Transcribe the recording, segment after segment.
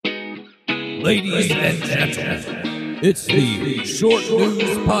Ladies and gentlemen, it's the Short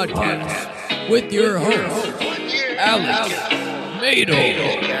News Podcast with your host, Alex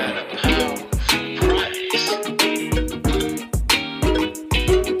Mador.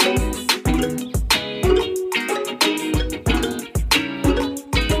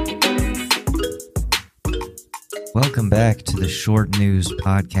 Welcome back to the Short News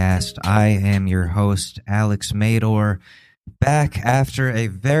Podcast. I am your host, Alex Mador, back after a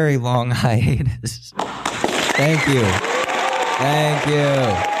very long hiatus. Thank you.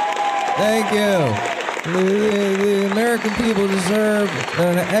 The American people deserve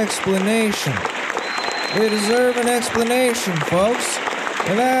an explanation. They deserve an explanation, folks.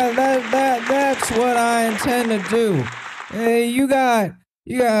 And that's what I intend to do. Hey, you got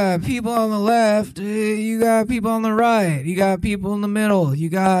people on the left, you got people on the right, you got people in the middle, you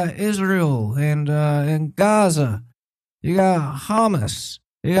got Israel and Gaza, you got hummus.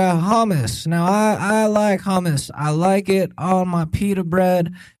 Now, I like hummus. I like it on my pita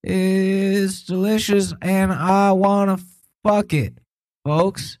bread. It's delicious, and I want to fuck it,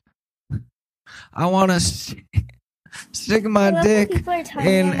 folks. I want to stick my dick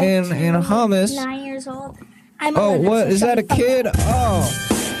in hummus. 9 years old. What is that? A kid?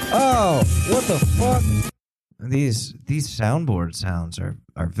 Oh, what the fuck? These soundboard sounds are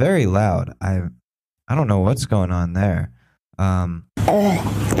very loud. I don't know what's going on there.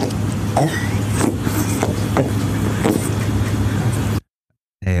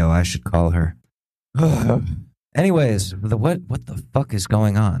 I should call her. Anyways, what the fuck is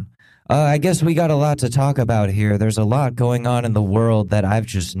going on? I guess we got a lot to talk about here. There's a lot going on in the world that I've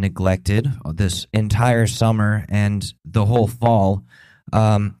just neglected this entire summer and the whole fall.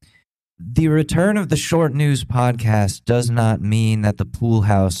 The return of the Short News Podcast does not mean that the Pool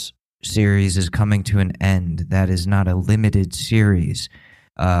House series is coming to an end. That is not a limited series.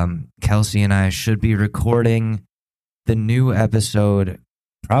 Kelsey and I should be recording the new episode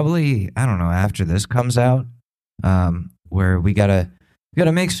probably, I don't know, after this comes out, where we gotta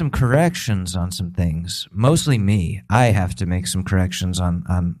make some corrections on some things. Mostly me. I have to make some corrections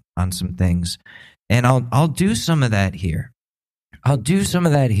on some things. And I'll do some of that here.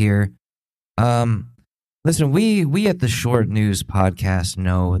 Listen, we at the Short News Podcast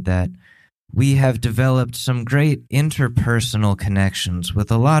know that we have developed some great interpersonal connections with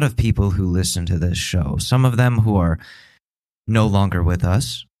a lot of people who listen to this show. Some of them who are no longer with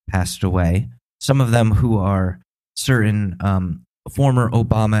us, passed away. Some of them who are certain former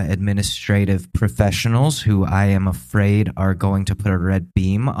Obama administrative professionals who I am afraid are going to put a red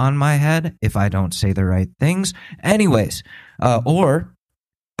beam on my head if I don't say the right things. Anyways, or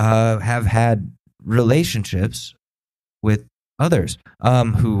have had relationships with others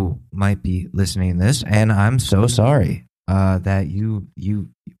who might be listening to this, and I'm so sorry that you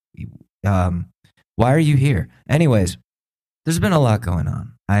why are you here? Anyways, there's been a lot going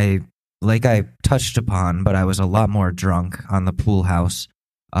on. I touched upon, but I was a lot more drunk on the Pool House.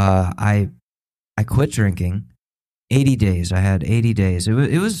 I quit drinking. 80 days. I had 80 days.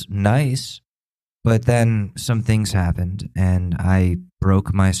 It was nice, but then some things happened, and I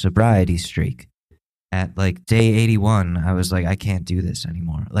broke my sobriety streak. At like day 81, I was like, I can't do this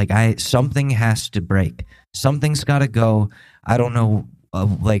anymore. Something has to break. Something's got to go. I don't know,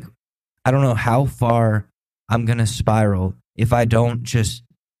 I don't know how far I'm going to spiral if I don't just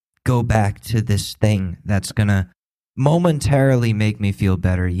go back to this thing that's going to momentarily make me feel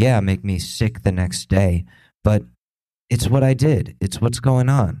better. Yeah, make me sick the next day. But it's what I did. It's what's going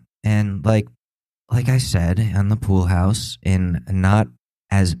on. And like I said, on the Pool House, in not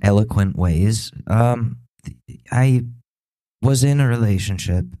as eloquent ways, I was in a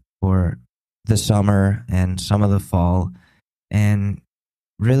relationship for the summer and some of the fall, and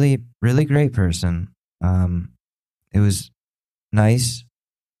really, really great person. It was nice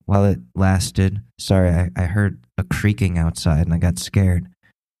while it lasted. Sorry, I heard a creaking outside and I got scared.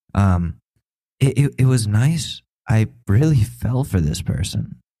 It was nice. I really fell for this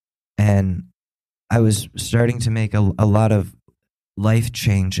person, and I was starting to make a lot of life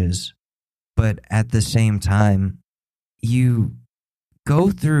changes, but at the same time, you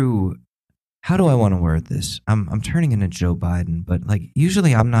go through, how do I want to word this? I'm turning into Joe Biden, but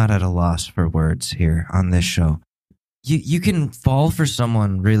usually I'm not at a loss for words here on this show. You can fall for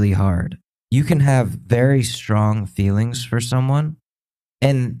someone really hard. You can have very strong feelings for someone,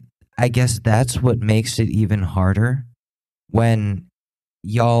 and I guess that's what makes it even harder when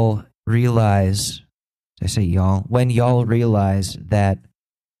y'all realize, when y'all realize that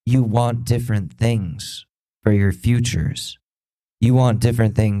you want different things for your futures. You want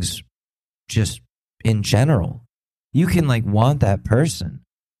different things just in general. You can want that person,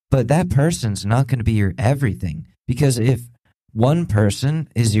 But that person's not going to be your everything. Because if one person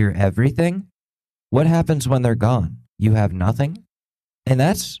is your everything, what happens when they're gone? You have nothing. And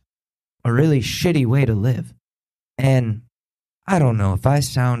that's a really shitty way to live. And I don't know if I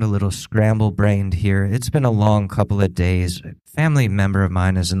sound a little scramble-brained here. It's been a long couple of days. A family member of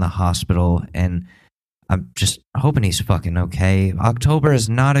mine is in the hospital, and I'm just hoping he's fucking okay. October is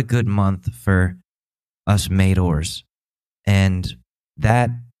not a good month for us Madors. And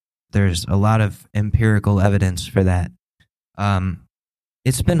that, there's a lot of empirical evidence for that.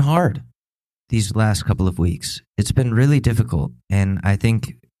 It's been hard these last couple of weeks. It's been really difficult. And I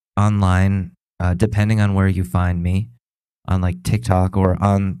think online, depending on where you find me, on like TikTok or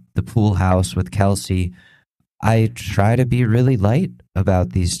on the Pool House with Kelsey, I try to be really light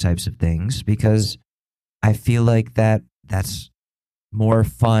about these types of things because I feel like that's more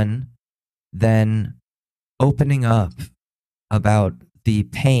fun than opening up about the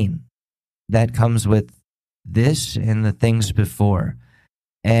pain that comes with this and the things before.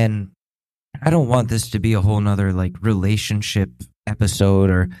 And I don't want this to be a whole nother like relationship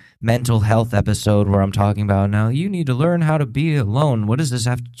episode or mental health episode where I'm talking about now you need to learn how to be alone. What does this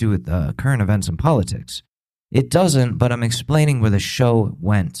have to do with current events and politics? It doesn't, but I'm explaining where the show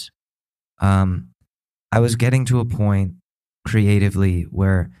went. I was getting to a point creatively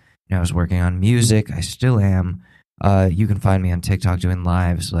where I was working on music. I still am. You can find me on TikTok doing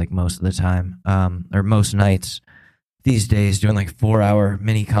lives like most of the time, or most nights these days, doing like 4-hour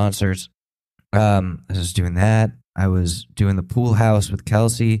mini concerts. I was doing that. I was doing the Pool House with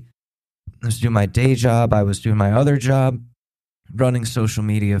Kelsey. I was doing my day job. I was doing my other job, running social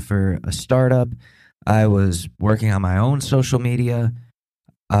media for a startup. I was working on my own social media,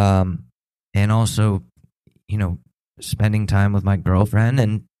 and also, spending time with my girlfriend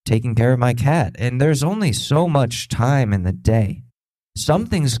and taking care of my cat. And there's only so much time in the day.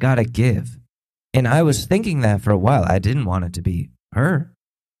 Something's got to give. And I was thinking that for a while. I didn't want it to be her,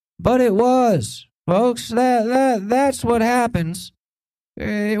 but it was. Folks, that's what happens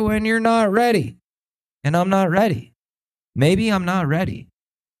when you're not ready. And I'm not ready. Maybe I'm not ready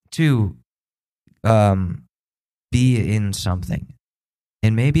to be in something.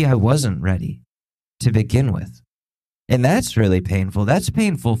 And maybe I wasn't ready to begin with. And that's really painful. That's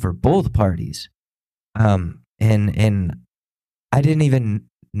painful for both parties. And I didn't even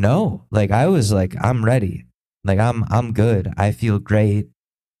know. Like I was like, I'm ready. Like I'm good. I feel great.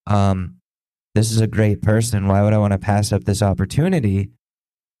 This is a great person. Why would I want to pass up this opportunity?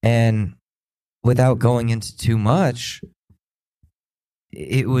 And without going into too much,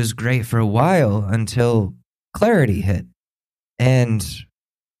 it was great for a while until clarity hit. And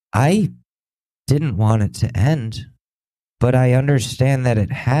I didn't want it to end, but I understand that it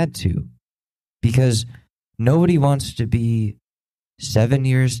had to, because nobody wants to be 7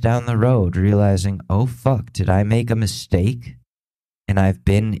 years down the road realizing, oh fuck, did I make a mistake? And I've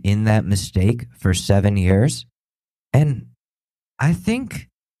been in that mistake for 7 years. And I think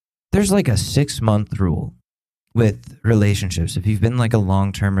there's like a 6-month rule with relationships. If you've been like a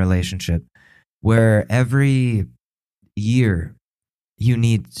long-term relationship where every year you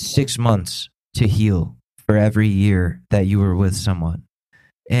need 6 months to heal for every year that you were with someone.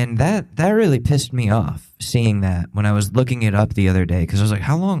 And that really pissed me off seeing that when I was looking it up the other day, because I was like,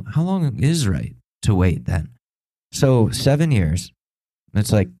 how long is right to wait then? So 7 years.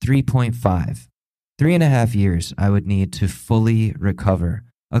 It's like 3.5. 3.5 years I would need to fully recover,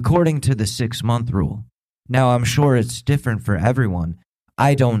 according to the 6-month rule. Now, I'm sure it's different for everyone.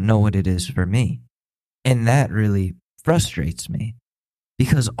 I don't know what it is for me. And that really frustrates me,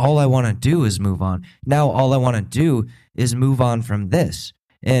 because all I want to do is move on. Now, all I want to do is move on from this.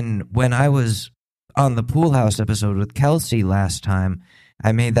 And when I was on the Pool House episode with Kelsey last time,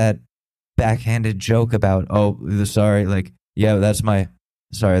 I made that backhanded joke about, oh, sorry, like, yeah, that's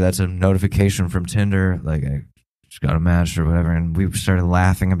a notification from Tinder. Like, I just got a match or whatever. And we started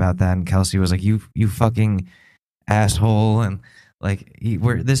laughing about that. And Kelsey was like, you fucking asshole. And like,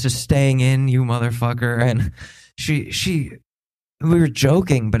 this is staying in, you motherfucker. And we were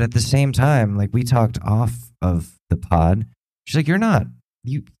joking, but at the same time, like, we talked off of the pod. She's like,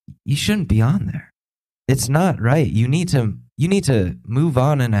 you shouldn't be on there. It's not right. You need to move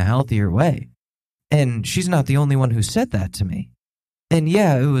on in a healthier way. And she's not the only one who said that to me. And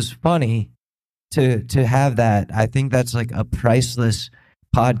yeah, it was funny to have that. I think that's like a priceless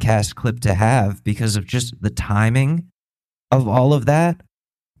podcast clip to have because of just the timing of all of that.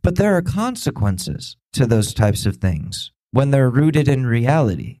 But there are consequences to those types of things when they're rooted in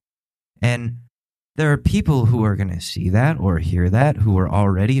reality. And there are people who are going to see that or hear that who are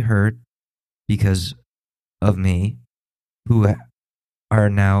already hurt because of me, who are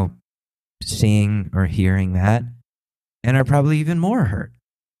now seeing or hearing that and are probably even more hurt.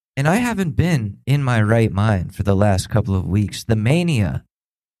 And I haven't been in my right mind for the last couple of weeks. The mania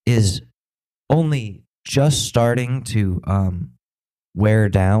is only just starting to wear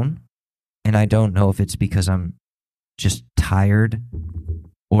down. And I don't know if it's because I'm just tired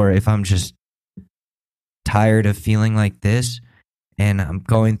or if I'm just tired of feeling like this. And I'm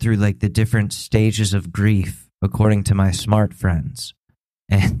going through like the different stages of grief according to my smart friends.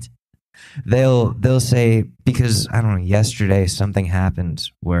 And they'll say, because I don't know, yesterday something happened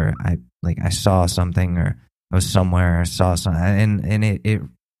where I saw something, or I was somewhere, I saw something, and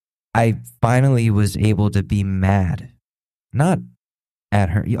I finally was able to be mad, not at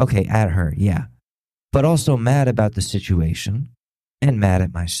her, okay, at her, yeah, but also mad about the situation, and mad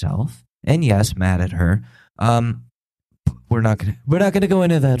at myself, and yes, mad at her. We're not gonna go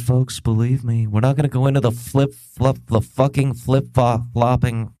into that, folks. Believe me, we're not gonna go into the fucking flip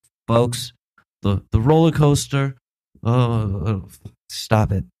flopping, folks. The roller coaster.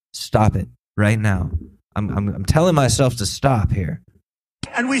 Stop it right now. I'm telling myself to stop here.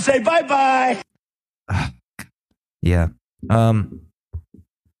 And we say bye-bye. Yeah.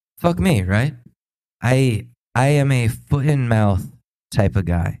 Fuck me, right? I am a foot in mouth type of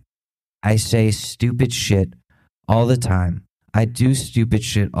guy. I say stupid shit all the time. I do stupid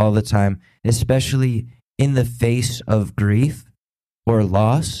shit all the time, especially in the face of grief or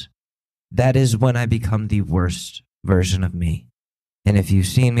loss. That is when I become the worst version of me. And if you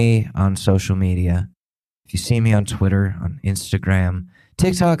see me on social media, if you see me on Twitter, on Instagram,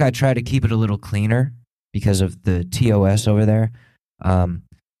 TikTok, I try to keep it a little cleaner because of the TOS over there. But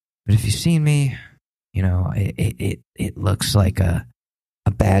if you see me, you know, it looks like a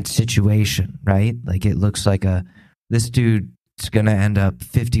bad situation, right? Like it looks like this dude's gonna end up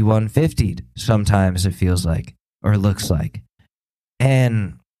 51-50'd sometimes, it feels like, or looks like.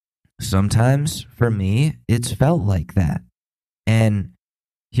 And sometimes for me, it's felt like that. And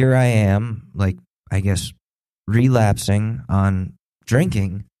here I am, like, I guess, relapsing on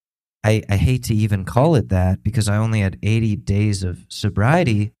drinking. I hate to even call it that because I only had 80 days of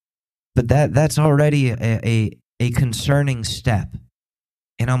sobriety, but that's already a concerning step.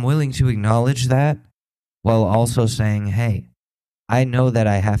 And I'm willing to acknowledge that while also saying, hey, I know that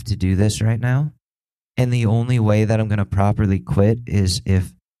I have to do this right now. And the only way that I'm going to properly quit is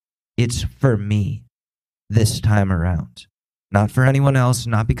if it's for me this time around. Not for anyone else,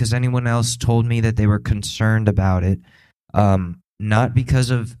 not because anyone else told me that they were concerned about it. Not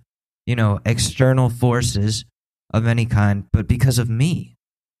because of, you know, external forces of any kind, but because of me.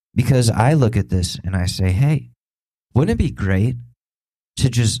 Because I look at this and I say, hey, wouldn't it be great to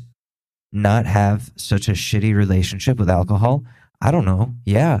just not have such a shitty relationship with alcohol? I don't know.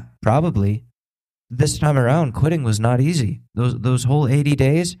 Yeah, probably. This time around, quitting was not easy. Those whole 80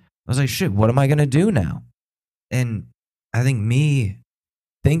 days, I was like, shit, what am I going to do now? And I think me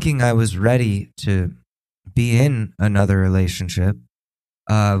thinking I was ready to be in another relationship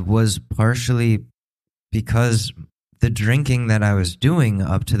was partially because the drinking that I was doing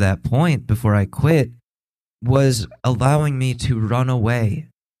up to that point before I quit was allowing me to run away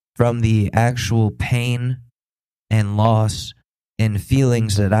from the actual pain and loss and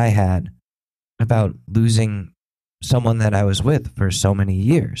feelings that I had about losing someone that I was with for so many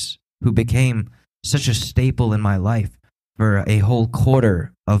years, who became such a staple in my life for a whole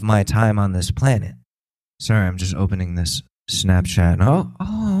quarter of my time on this planet. Sorry, I'm just opening this Snapchat.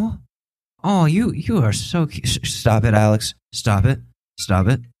 Oh, you are so cute. Stop it, Alex. Stop it.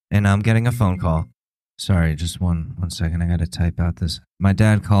 And I'm getting a phone call. Sorry, just one second. I got to type out this. My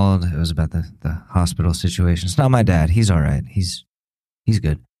dad called. It was about the hospital situation. It's not my dad. He's all right. He's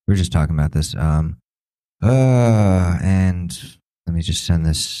good. We were just talking about this. And let me just send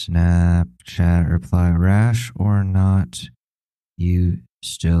this Snapchat reply. Rash or not, you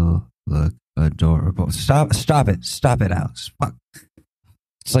still look adorable. Stop it, Alex. Fuck.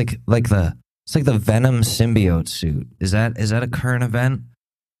 It's like the Venom symbiote suit. Is that a current event?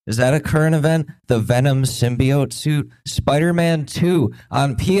 Is that a current event? The Venom symbiote suit? Spider-Man 2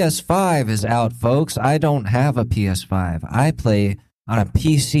 on PS5 is out, folks. I don't have a PS5. I play on a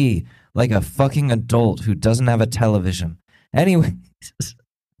PC like a fucking adult who doesn't have a television. Anyways.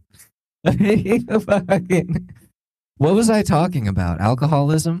 What was I talking about?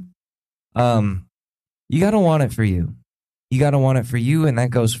 Alcoholism? You gotta want it for you. You gotta want it for you, and that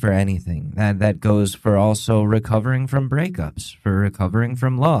goes for anything. That goes for also recovering from breakups, for recovering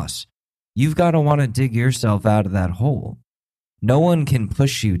from loss. You've gotta want to dig yourself out of that hole. No one can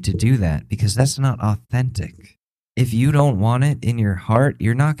push you to do that because that's not authentic. If you don't want it in your heart,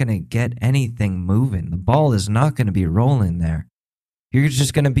 you're not gonna get anything moving. The ball is not gonna be rolling there. You're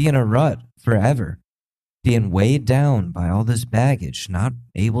just going to be in a rut forever, being weighed down by all this baggage, not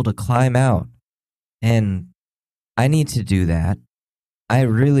able to climb out. And I need to do that. I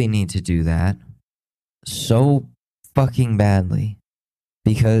really need to do that so fucking badly,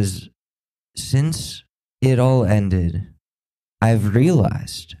 because since it all ended, I've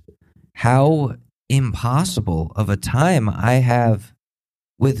realized how impossible of a time I have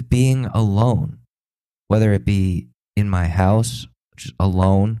with being alone, whether it be in my house, just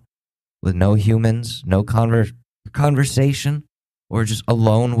alone with no humans, no conversation, or just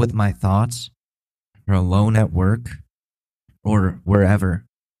alone with my thoughts, or alone at work, or wherever.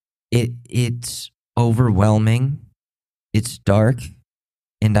 It's overwhelming, it's dark,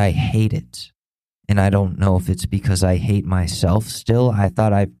 and I hate it. And I don't know if it's because I hate myself still. I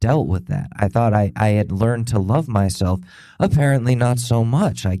thought I've dealt with that. I thought I had learned to love myself. Apparently not so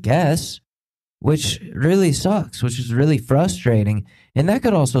much, I guess, which really sucks, which is really frustrating. And that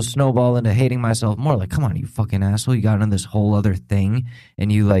could also snowball into hating myself more. Like, come on, you fucking asshole. You got into this whole other thing,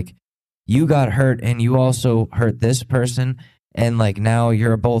 and you got hurt, and you also hurt this person. And like, now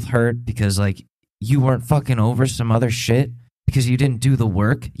you're both hurt because like you weren't fucking over some other shit. Because you didn't do the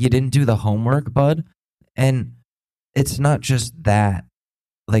work, you didn't do the homework, bud. And it's not just that.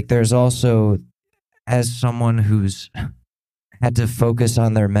 Like, there's also, as someone who's had to focus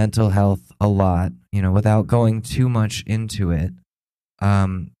on their mental health a lot, without going too much into it,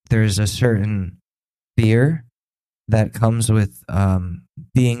 there's a certain fear that comes with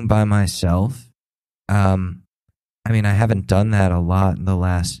being by myself. I haven't done that a lot in the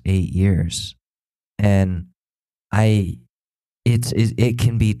last 8 years. And it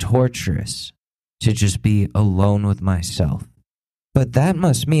can be torturous to just be alone with myself. But that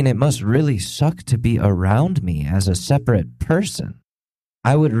must mean it must really suck to be around me as a separate person.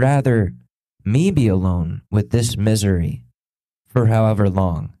 I would rather me be alone with this misery for however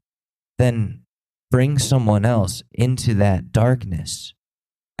long than bring someone else into that darkness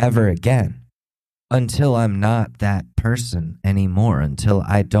ever again, until I'm not that person anymore, until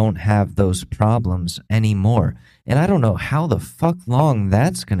I don't have those problems anymore. And I don't know how the fuck long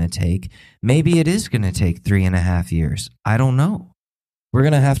that's going to take. Maybe it is going to take 3.5 years. I don't know. We're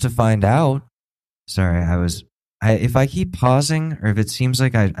going to have to find out. Sorry, if I keep pausing, or if it seems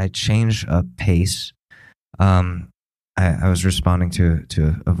like I change a pace, I was responding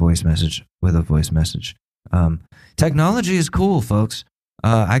to a voice message with a voice message. Technology is cool, folks.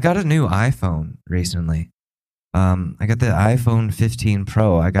 I got a new iPhone recently. I got the iPhone 15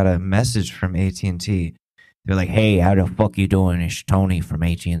 Pro. I got a message from AT&T. They're like, "Hey, how the fuck you doing? It's Tony from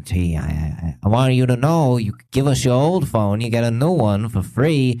AT&T. I want you to know, you give us your old phone, you get a new one for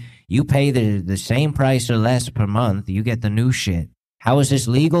free. You pay the same price or less per month. You get the new shit. How is this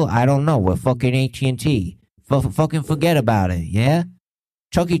legal? I don't know. We're fucking AT&T. Fucking forget about it, yeah?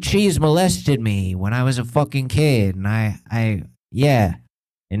 Chuck E. Cheese molested me when I was a fucking kid, and yeah.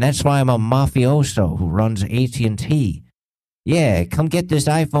 And that's why I'm a mafioso who runs AT&T. Yeah, come get this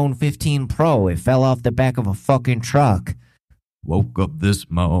iPhone 15 Pro. It fell off the back of a fucking truck. Woke up this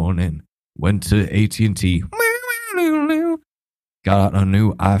morning, went to AT&T. Got a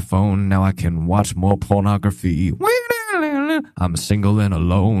new iPhone, now I can watch more pornography. I'm single and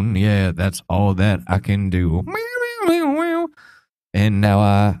alone, yeah, that's all that I can do. And now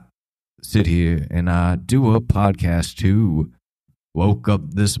I sit here and I do a podcast too. Woke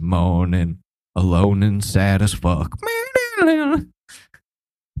up this morning, alone and sad as fuck.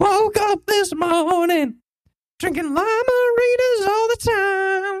 Woke up this morning, drinking margaritas all the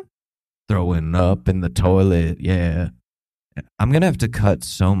time. Throwing up in the toilet, yeah. I'm going to have to cut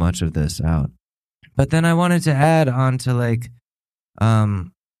so much of this out. But then I wanted to add on to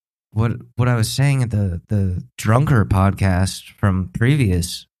what I was saying at the Drunker podcast from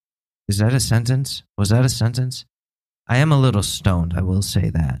previous. Is that a sentence? Was that a sentence? I am a little stoned, I will say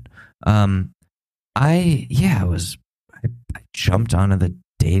that. I jumped onto the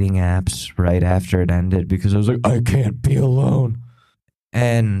dating apps right after it ended because I was like, I can't be alone.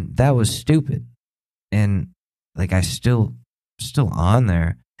 And that was stupid. And like, I still on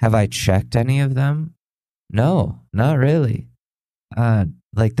there. Have I checked any of them? No, not really.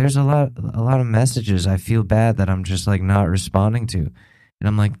 Like, there's a lot of messages I feel bad that I'm just like not responding to. And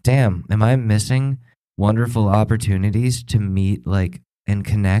I'm like, damn, am I missing wonderful opportunities to meet and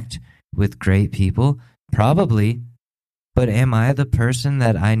connect with great people? Probably. But am I the person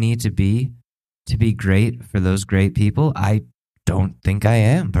that I need to be great for those great people? I don't think I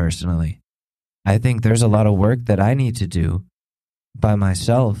am, personally. I think there's a lot of work that I need to do by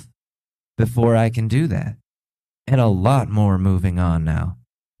myself before I can do that. And a lot more moving on now.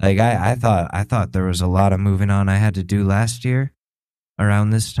 Like, I thought there was a lot of moving on I had to do last year.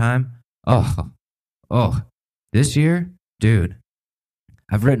 around this time. Oh, this year, dude,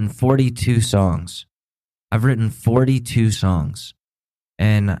 I've written 42 songs. I've written 42 songs.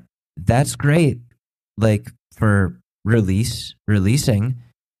 And that's great, like, for releasing,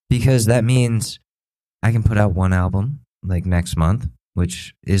 because that means I can put out one album, like, next month,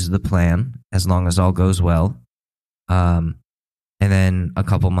 which is the plan, as long as all goes well. And then a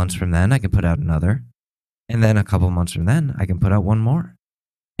couple months from then, I can put out another. And then a couple months from then, I can put out one more.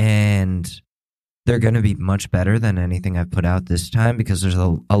 And they're going to be much better than anything I've put out this time, because there's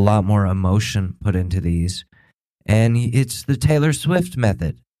a lot more emotion put into these. And it's the Taylor Swift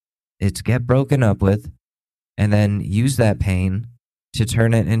method. It's get broken up with and then use that pain to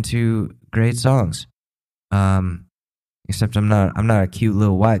turn it into great songs. Except I'm not a cute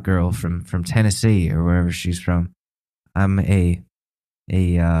little white girl from Tennessee or wherever she's from. I'm a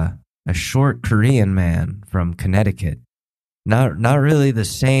short Korean man from Connecticut. Not really the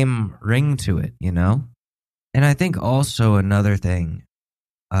same ring to it, you know? And I think also another thing,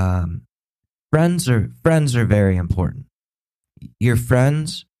 friends are very important. Your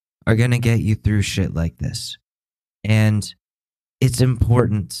friends are going to get you through shit like this. And it's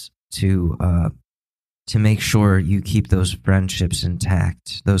important to make sure you keep those friendships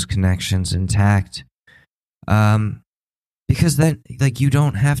intact, those connections intact. Because then, like, you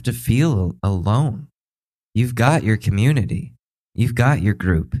don't have to feel alone. You've got your community. You've got your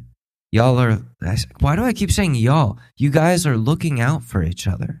group. Y'all are, why do I keep saying y'all? You guys are looking out for each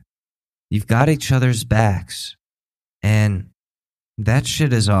other. You've got each other's backs. And that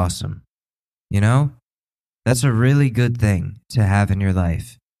shit is awesome. You know? That's a really good thing to have in your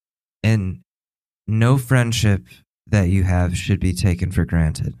life. And no friendship that you have should be taken for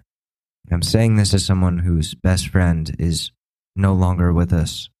granted. I'm saying this as someone whose best friend is no longer with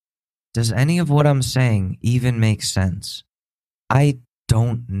us. Does any of what I'm saying even make sense? I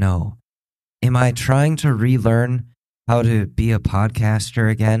don't know. Am I trying to relearn how to be a podcaster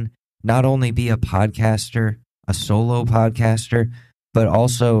again? Not only be a podcaster, a solo podcaster, but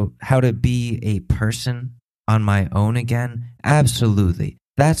also how to be a person on my own again? Absolutely.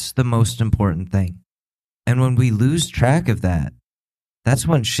 That's the most important thing. And when we lose track of that, that's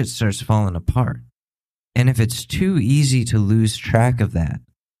when shit starts falling apart. And if it's too easy to lose track of that,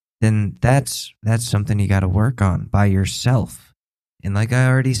 then that's something you got to work on by yourself. And like I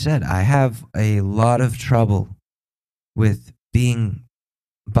already said, I have a lot of trouble with being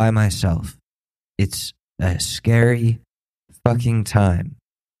by myself. It's a scary fucking time.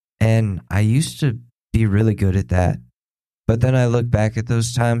 And I used to be really good at that. But then I look back at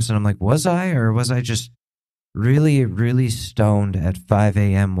those times and I'm like, was I? Or was I just really, really stoned at 5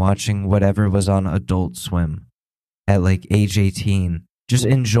 a.m. watching whatever was on Adult Swim at like age 18, just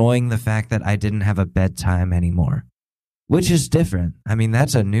enjoying the fact that I didn't have a bedtime anymore, which is different. I mean,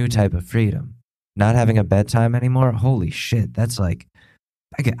 that's a new type of freedom. Not having a bedtime anymore, holy shit, that's like,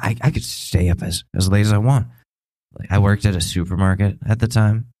 I could stay up as late as I want. Like, I worked at a supermarket at the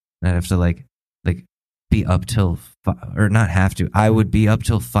time, and I'd have to like be up till, or not have to, I would be up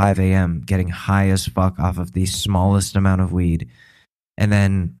till 5 a.m. getting high as fuck off of the smallest amount of weed, and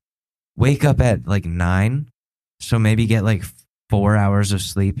then wake up at like 9, so maybe get like 4 hours of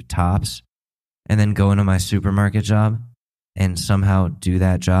sleep tops, and then go into my supermarket job and somehow do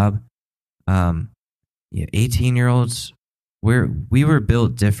that job. 18-year-olds, we were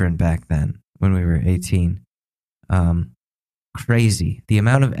built different back then when we were 18. Crazy. The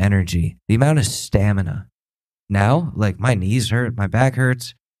amount of energy, the amount of stamina. Now, like, my knees hurt, my back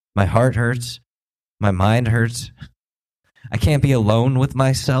hurts, my heart hurts, my mind hurts. I can't be alone with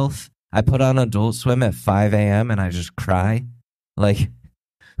myself. I put on Adult Swim at 5 a.m. and I just cry. Like,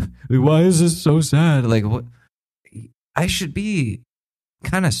 why is this so sad? Like, what? I should be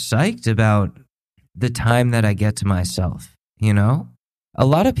kind of psyched about the time that I get to myself, you know? A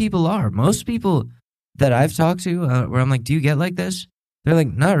lot of people are. Most people that I've talked to, where I'm like, do you get like this? They're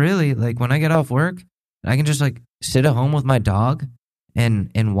like, not really. Like, when I get off work, I can just like sit at home with my dog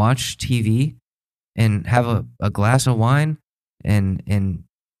and watch TV and have a glass of wine and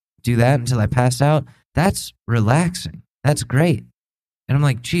do that until I pass out. That's relaxing. That's great. And I'm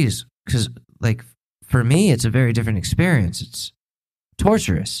like, geez, because like for me, it's a very different experience. It's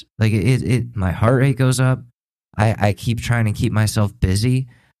torturous. Like my heart rate goes up. I keep trying to keep myself busy.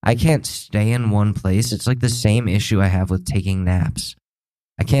 I can't stay in one place. It's like the same issue I have with taking naps.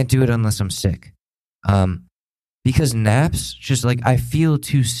 I can't do it unless I'm sick. Because naps, just like, I feel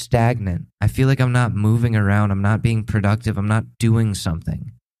too stagnant. I feel like I'm not moving around. I'm not being productive. I'm not doing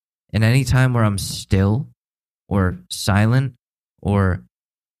something. And any time where I'm still or silent or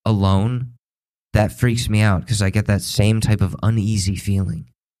alone that freaks me out because I get that same type of uneasy feeling.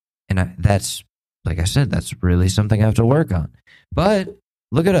 And that's, like I said, that's really something I have to work on. But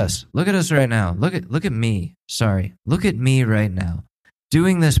look at us. Look at us right now. Look at me. Sorry. Look at me right now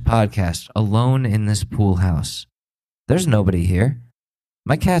doing this podcast alone in this pool house. There's nobody here.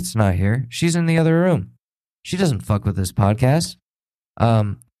 My cat's not here. She's in the other room. She doesn't fuck with this podcast.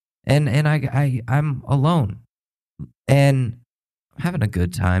 And I'm alone. And I'm having a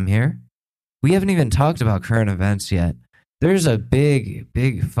good time here. We haven't even talked about current events yet. There's a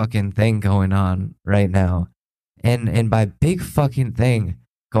big fucking thing going on right now. And by big fucking thing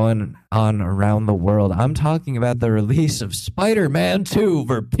going on around the world, I'm talking about the release of Spider-Man 2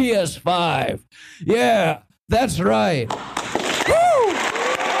 for PS5. Yeah, that's right. Woo!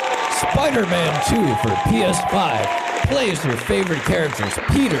 Spider-Man 2 for PS5. Play as your favorite characters,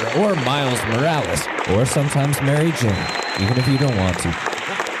 Peter or Miles Morales, or sometimes Mary Jane, even if you don't want to,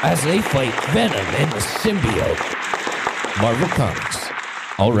 as they fight Venom and the symbiote. Marvel Comics.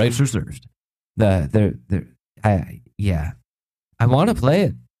 All rights reserved. I want to play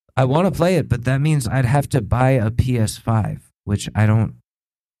it. But that means I'd have to buy a PS5, which I don't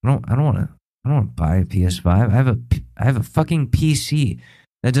want to buy a PS5. I have a fucking PC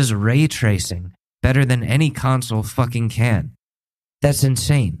that does ray tracing better than any console fucking can. That's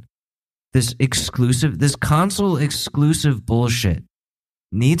insane. This console exclusive bullshit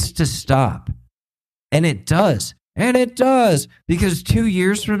needs to stop. And it does. Because 2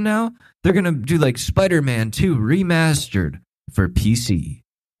 years from now, they're going to do like Spider-Man 2 remastered for PC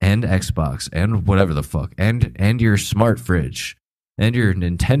and Xbox and whatever the fuck. And your smart fridge. And your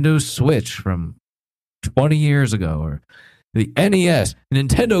Nintendo Switch from 20 years ago. Or the NES,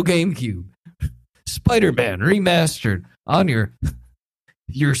 Nintendo GameCube. Spider-Man remastered on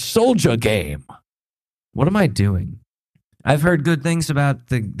your Soldier game. What am I doing? I've heard good things about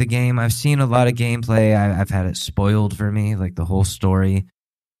the game. I've seen a lot of gameplay. I've had it spoiled for me, like the whole story.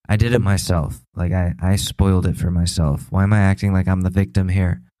 I did it myself. Like I spoiled it for myself. Why am I acting like I'm the victim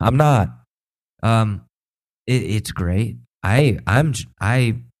here? I'm not. It's great. I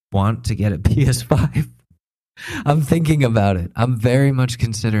want to get a PS5. I'm thinking about it. I'm very much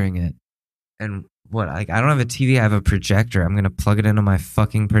considering it. And what? I don't have a TV. I have a projector. I'm going to plug it into my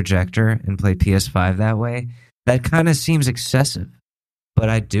fucking projector and play PS5 that way. That kind of seems excessive. But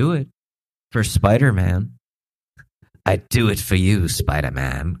I'd do it for Spider-Man. I'd do it for you,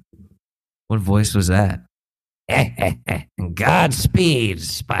 Spider-Man. What voice was that? Godspeed,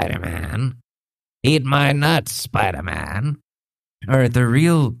 Spider-Man. Eat my nuts, Spider-Man. All right, the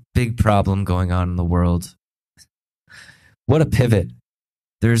real big problem going on in the world. What a pivot.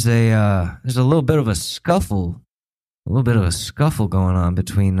 There's a little bit of a scuffle going on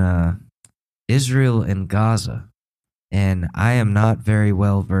between Israel and Gaza, and I am not very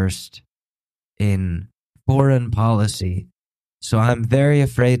well versed in foreign policy, so I'm very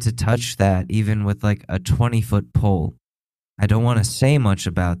afraid to touch that, even with like a 20-foot pole. I don't want to say much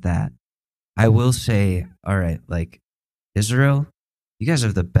about that. I will say, all right, like Israel, you guys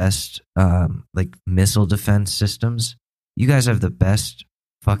have the best like missile defense systems. You guys have the best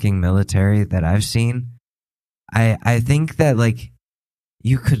fucking military that I've seen. I think that like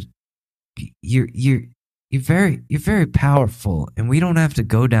you're very powerful, and we don't have to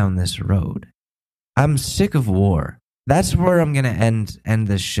go down this road. I'm sick of war. That's where I'm gonna end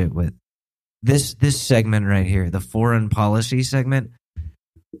this shit with. This segment right here, the foreign policy segment.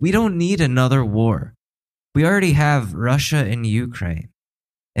 We don't need another war. We already have Russia and Ukraine.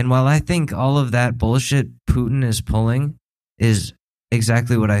 And while I think all of that bullshit Putin is pulling is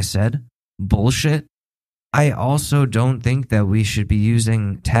exactly what I said, bullshit, I also don't think that we should be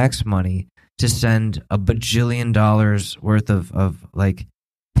using tax money to send $1 bajillion worth of like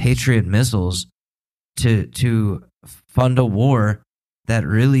Patriot missiles to fund a war that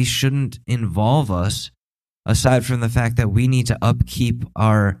really shouldn't involve us, aside from the fact that we need to upkeep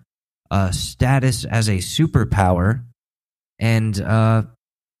our status as a superpower. And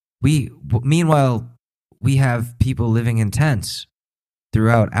meanwhile, we have people living in tents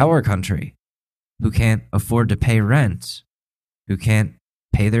throughout our country who can't afford to pay rent, who can't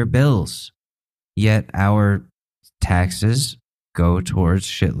pay their bills. Yet our taxes go towards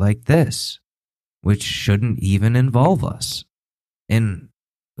shit like this, which shouldn't even involve us. And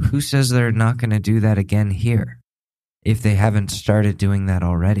who says they're not going to do that again here if they haven't started doing that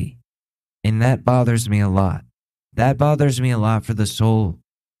already? And that bothers me a lot. That bothers me a lot for the sole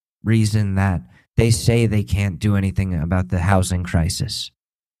reason that they say they can't do anything about the housing crisis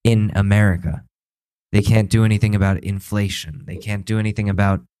in America. They can't do anything about inflation. They can't do anything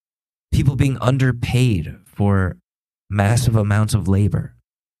about people being underpaid for massive amounts of labor.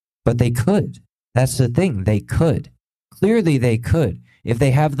 But they could. That's the thing. They could. Clearly, they could. If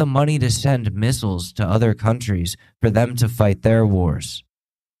they have the money to send missiles to other countries for them to fight their wars,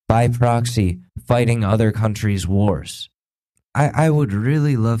 by proxy, fighting other countries' wars. I would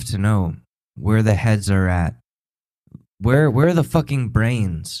really love to know where the heads are at. Where are the fucking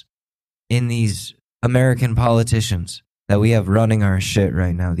brains in these American politicians that we have running our shit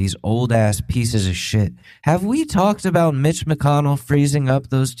right now? These old ass pieces of shit. Have we talked about Mitch McConnell freezing up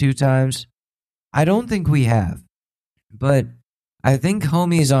those 2 times? I don't think we have. But I think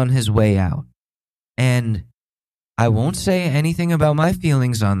homie's on his way out. And I won't say anything about my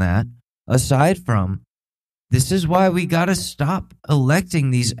feelings on that, aside from this is why we gotta stop electing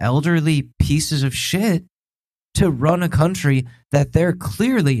these elderly pieces of shit to run a country that they're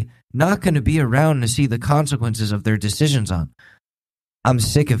clearly not going to be around to see the consequences of their decisions on. I'm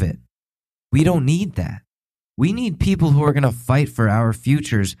sick of it. We don't need that. We need people who are going to fight for our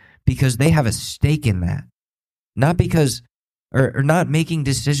futures because they have a stake in that. Not because, or not making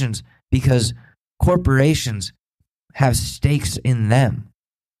decisions because corporations have stakes in them.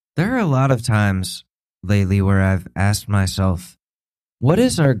 There are a lot of times lately where I've asked myself, what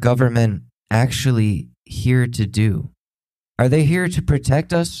is our government actually here to do? Are they here to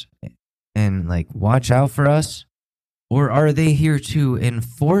protect us and like watch out for us? Or are they here to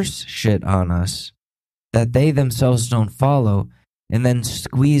enforce shit on us that they themselves don't follow and then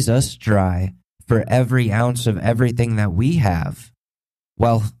squeeze us dry for every ounce of everything that we have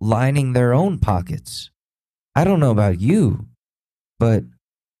while lining their own pockets? I don't know about you, but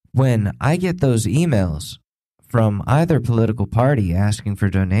when I get those emails from either political party asking for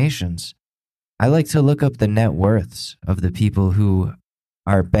donations, I like to look up the net worths of the people who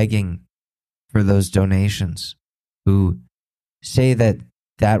are begging for those donations, who say that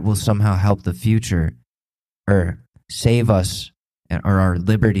that will somehow help the future or save us or our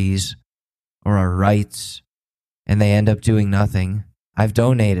liberties or our rights, and they end up doing nothing. I've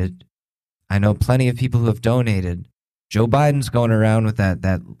donated. I know plenty of people who have donated. Joe Biden's going around with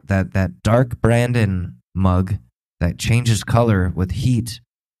that dark Brandon mug that changes color with heat,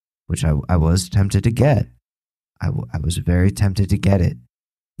 which I was tempted to get. I was very tempted to get it,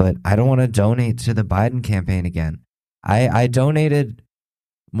 but I don't want to donate to the Biden campaign again. I donated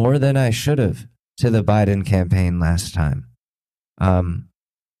more than I should have to the Biden campaign last time.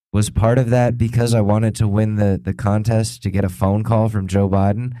 Was part of that because I wanted to win the contest to get a phone call from Joe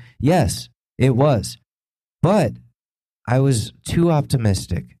Biden? Yes, it was. But I was too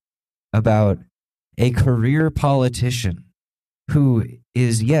optimistic about a career politician who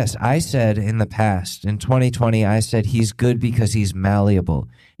is, yes, I said in the past, in 2020, I said he's good because he's malleable.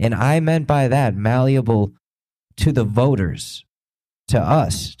 And I meant by that malleable to the voters, to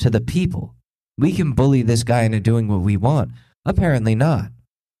us, to the people. We can bully this guy into doing what we want. Apparently not.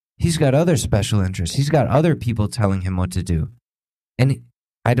 He's got other special interests. He's got other people telling him what to do. And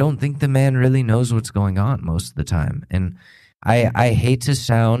I don't think the man really knows what's going on most of the time. And I hate to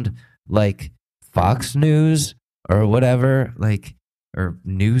sound like Fox News or whatever, like, or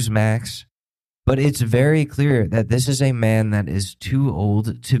Newsmax, but it's very clear that this is a man that is too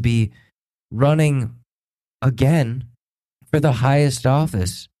old to be running again for the highest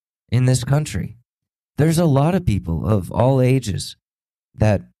office in this country. There's a lot of people of all ages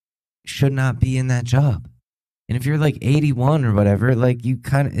that should not be in that job. And if you're like 81 or whatever, like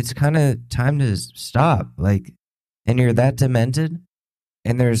it's kind of time to stop. Like, and you're that demented,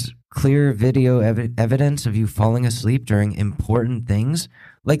 and there's clear video evidence of you falling asleep during important things.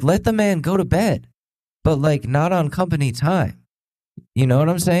 Like, let the man go to bed, but like not on company time. You know what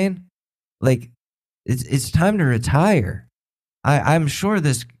I'm saying? Like, it's time to retire. I'm sure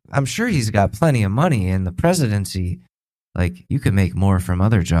he's got plenty of money in the presidency. Like, you could make more from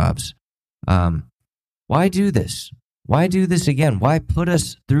other jobs. Why do this? Why do this again? Why put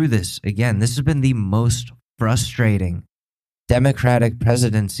us through this again? This has been the most frustrating Democratic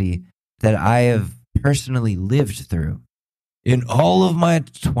presidency that I have personally lived through in all of my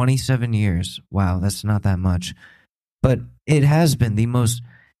 27 years. Wow, that's not that much. But it has been the most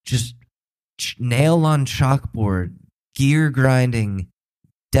just nail on chalkboard, gear grinding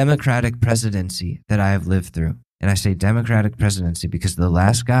Democratic presidency that I have lived through. And I say Democratic presidency because the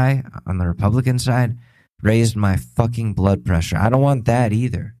last guy on the Republican side raised my fucking blood pressure. I don't want that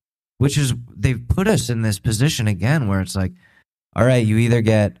either. Which is, they've put us in this position again where it's like, all right, you either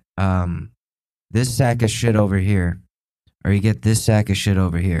get this sack of shit over here, or you get this sack of shit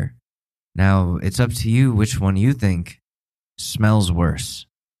over here. Now, it's up to you which one you think smells worse.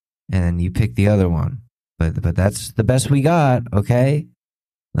 And you pick the other one. But that's the best we got, okay?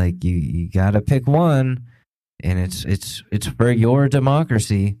 Like, you gotta pick one. And it's for your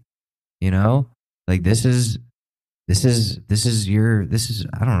democracy, you know? Like this is I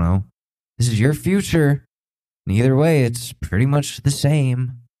don't know. This is your future. And either way, it's pretty much the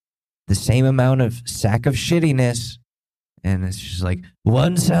same. The same amount of sack of shittiness. And it's just like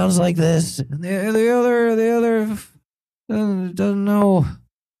one sounds like this, and the other doesn't know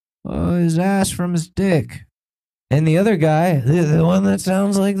his ass from his dick. And the other guy, the one that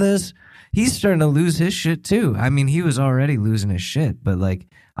sounds like this, he's starting to lose his shit too. I mean, he was already losing his shit, but like,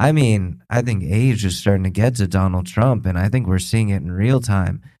 I mean, I think age is starting to get to Donald Trump, and I think we're seeing it in real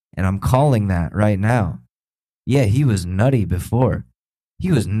time. And I'm calling that right now. Yeah, he was nutty before.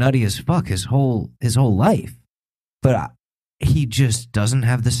 He was nutty as fuck his whole life. But he just doesn't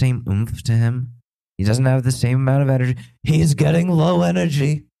have the same oomph to him. He doesn't have the same amount of energy. He's getting low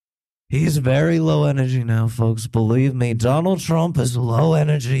energy. He's very low energy now, folks. Believe me, Donald Trump is low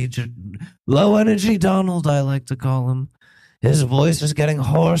energy. Low energy Donald, I like to call him. His voice is getting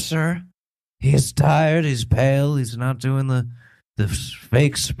hoarser. He's tired. He's pale. He's not doing the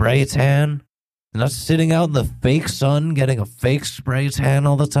fake spray tan. He's not sitting out in the fake sun getting a fake spray tan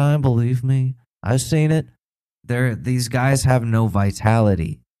all the time. Believe me, I've seen it. These guys have no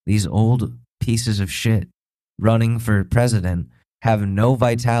vitality. These old pieces of shit running for president have no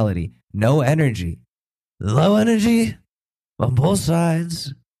vitality, no energy. Low energy on both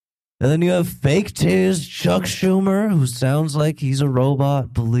sides. And then you have fake tears, Chuck Schumer, who sounds like he's a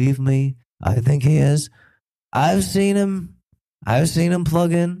robot. Believe me, I think he is. I've seen him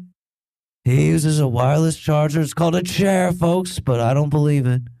plug in. He uses a wireless charger. It's called a chair, folks, but I don't believe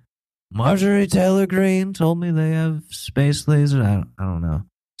it. Marjorie Taylor Greene told me they have space lasers. I don't know.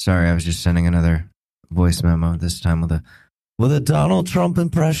 Sorry, I was just sending another voice memo, this time with a Donald Trump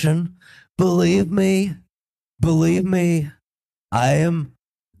impression. Believe me, I am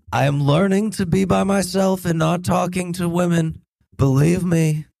learning to be by myself and not talking to women. Believe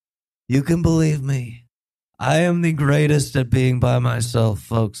me, you can believe me. I am the greatest at being by myself,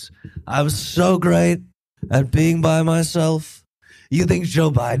 folks. I'm so great at being by myself. You think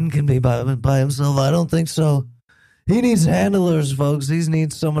Joe Biden can be by himself? I don't think so. He needs handlers, folks. He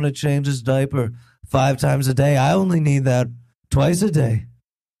needs someone to change his diaper 5 times a day. I only need that twice a day.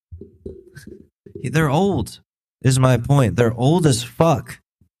 They're old, is my point. They're old as fuck.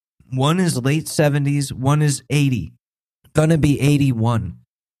 One is late 70s, one is 80. Gonna be 81.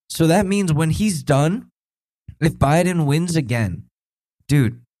 So that means when he's done, if Biden wins again,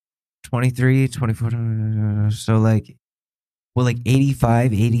 dude, 23, 24, so like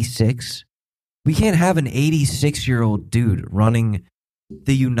 85, 86. We can't have an 86-year-old dude running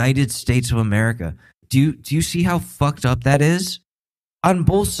the United States of America. Do you see how fucked up that is? On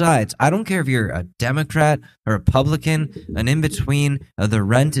both sides. I don't care if you're a Democrat, a Republican, an in-between, the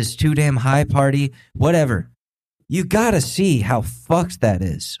rent is too damn high party, whatever. You gotta see how fucked that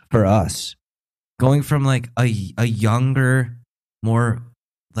is for us. Going from like a younger, more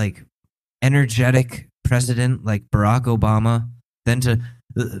like energetic president like Barack Obama, then to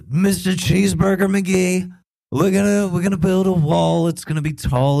Mr. Cheeseburger McGee, we're gonna build a wall. It's gonna be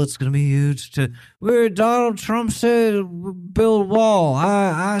tall. It's gonna be huge. To where Donald Trump said build a wall.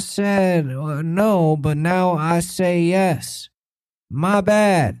 I said no, but now I say yes. My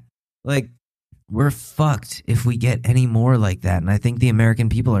bad. Like, we're fucked if we get any more like that. And I think the American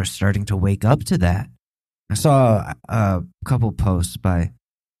people are starting to wake up to that. I saw a couple posts by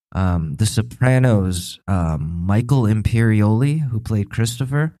The Sopranos, Michael Imperioli, who played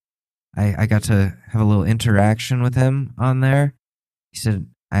Christopher. I got to have a little interaction with him on there. He said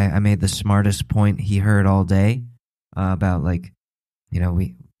I made the smartest point he heard all day about, like,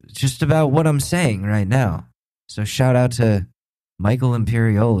 just about what I'm saying right now. So shout out to Michael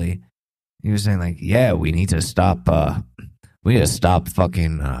Imperioli. He was saying, like, yeah, we need to stop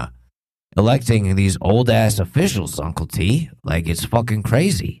fucking electing these old ass officials, Uncle T. Like, it's fucking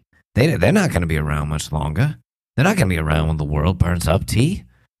crazy. They're not going to be around much longer. They're not going to be around when the world burns up, T.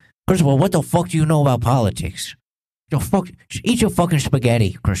 First of all, what the fuck do you know about politics? Eat your fucking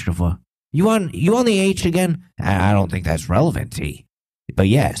spaghetti, Christopher. You on the H again? I don't think that's relevant, T. But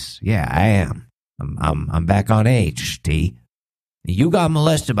yes, yeah, I am. I'm back on H, T. You got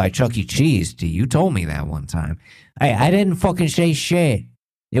molested by Chuck E. Cheese, T. You told me that one time. I didn't fucking say shit.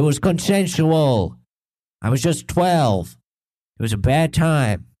 It was consensual. I was just 12. It was a bad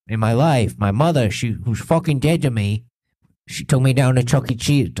time in my life. My mother, who's fucking dead to me, she took me down to Chuck E.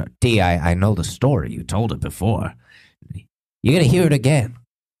 Cheese. T, I know the story. You told it before. You're gonna hear it again.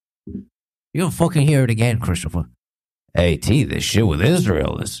 You're gonna fucking hear it again, Christopher. Hey, T, this shit with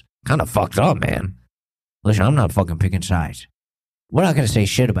Israel is kind of fucked up, man. Listen, I'm not fucking picking sides. We're not gonna say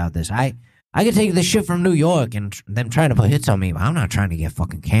shit about this. I can take this shit from New York and them trying to put hits on me, but I'm not trying to get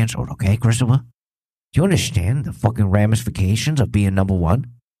fucking canceled, okay, Christopher? Do you understand the fucking ramifications of being number one?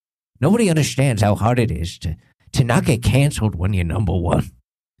 Nobody understands how hard it is to not get canceled when you're number one.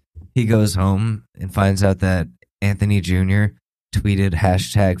 He goes home and finds out that Anthony Jr. tweeted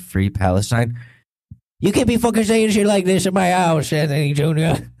hashtag Free Palestine. You can't be fucking saying shit like this in my house, Anthony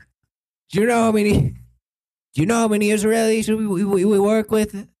Jr. Do you know how many Israelis we work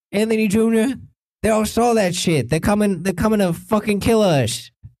with, Anthony Jr.? They all saw that shit. They're coming to fucking kill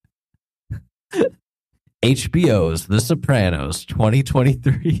us. HBO's The Sopranos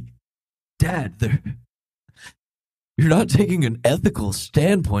 2023. Dad, you're not taking an ethical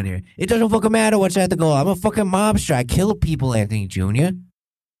standpoint here. It doesn't fucking matter what's ethical. I'm a fucking mobster. I kill people, Anthony Jr. I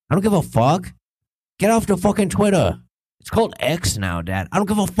don't give a fuck. Get off the fucking Twitter. It's called X now, Dad. I don't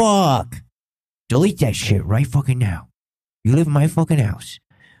give a fuck. Delete that shit right fucking now. You live in my fucking house.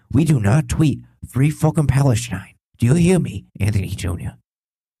 We do not tweet Free fucking Palestine. Do you hear me, Anthony Jr.?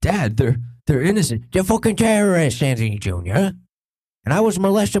 Dad, they're innocent. They're fucking terrorists, Anthony Jr. And I was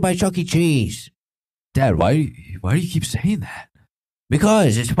molested by Chuck E. Cheese. Dad, why do you keep saying that?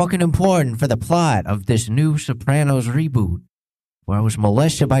 Because it's fucking important for the plot of this new Sopranos reboot, where I was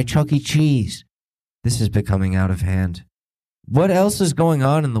molested by Chuck E. Cheese. This is becoming out of hand. What else is going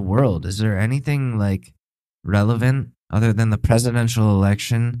on in the world? Is there anything like relevant other than the presidential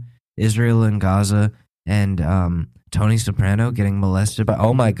election, Israel and Gaza, and Tony Soprano getting molested by...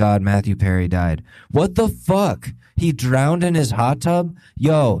 Oh my God, Matthew Perry died. What the fuck? He drowned in his hot tub?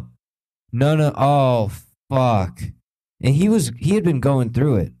 Yo, no, oh fuck. And he had been going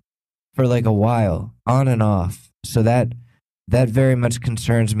through it for like a while, on and off. So that very much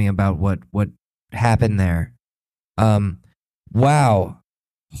concerns me about what happened there. Wow.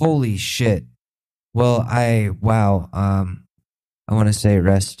 Holy shit. Well, I want to say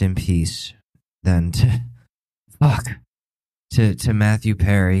rest in peace then to Matthew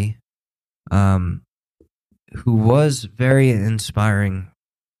Perry, who was very inspiring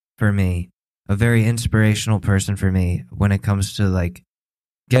for me, a very inspirational person for me when it comes to like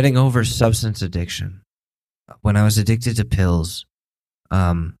getting over substance addiction. When I was addicted to pills,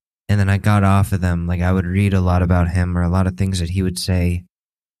 and then I got off of them, like I would read a lot about him or a lot of things that he would say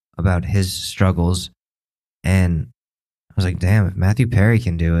about his struggles. And I was like, damn, if Matthew Perry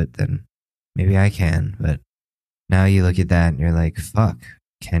can do it, then maybe I can. But now you look at that and you're like, fuck,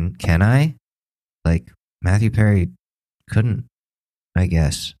 can I? Like, Matthew Perry couldn't, I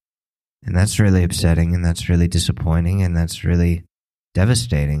guess. And that's really upsetting, and that's really disappointing, and that's really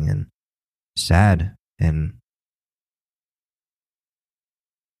devastating and sad. And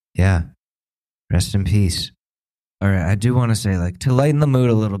yeah, rest in peace. All right, I do want to say, like, to lighten the mood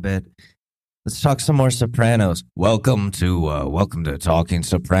a little bit, let's talk some more Sopranos. Welcome to Talking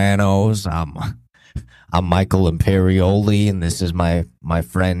Sopranos. I'm Michael Imperioli, and this is my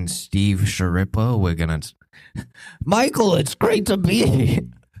friend Steve Sharippa. Michael, it's great to be here.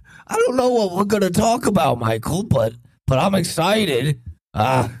 I don't know what we're gonna talk about, Michael, but I'm excited.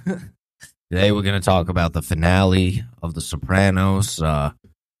 Today we're gonna talk about the finale of The Sopranos.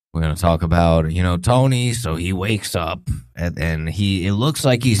 We're gonna talk about, Tony. So he wakes up and it looks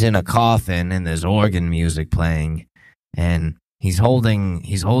like he's in a coffin, and there's organ music playing, and he's holding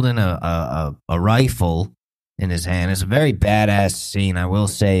a rifle in his hand. It's a very badass scene, I will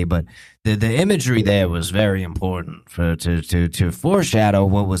say, but the imagery there was very important to foreshadow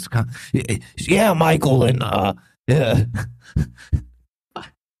what was. Yeah, Michael, and yeah,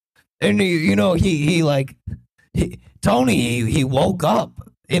 and Tony woke up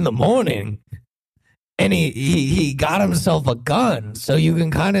in the morning, and he got himself a gun, so you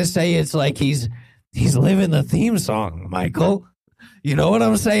can kind of say it's like he's living the theme song, Michael. You know what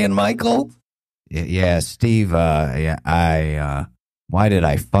I'm saying, Michael? Yeah, Steve, why did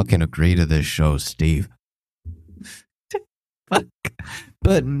I fucking agree to this show, Steve? Fuck.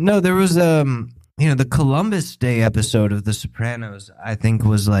 But no, there was, the Columbus Day episode of The Sopranos, I think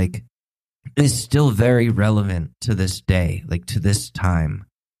is still very relevant to this day, like to this time.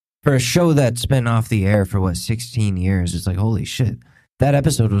 For a show that's been off the air for 16 years, it's like, holy shit. That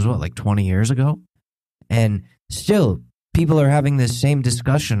episode was 20 years ago? And still, people are having this same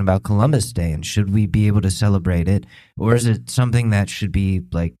discussion about Columbus Day, and should we be able to celebrate it? Or is it something that should be,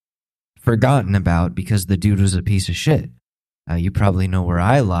 forgotten about because the dude was a piece of shit? You probably know where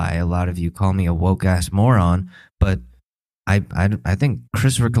I lie. A lot of you call me a woke-ass moron, but I think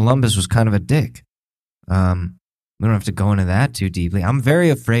Christopher Columbus was kind of a dick. We don't have to go into that too deeply. I'm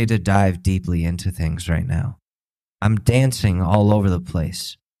very afraid to dive deeply into things right now. I'm dancing all over the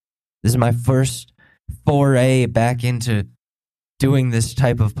place. This is my first foray back into doing this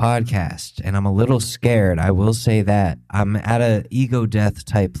type of podcast, and I'm a little scared. I will say that. I'm at a ego death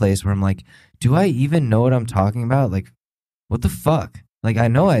type place where I'm like, do I even know what I'm talking about? Like, what the fuck? Like, I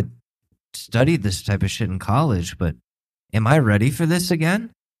know I studied this type of shit in college, but am I ready for this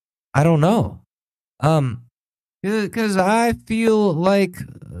again? I don't know. Because I feel like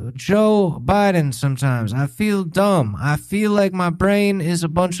Joe Biden sometimes. I feel dumb. I feel like my brain is a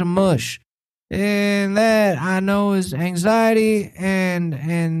bunch of mush. And that I know is anxiety,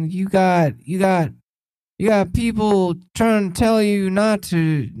 and you got people trying to tell you not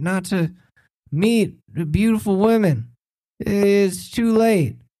to meet beautiful women. It's too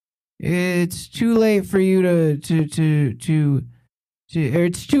late. It's too late for you to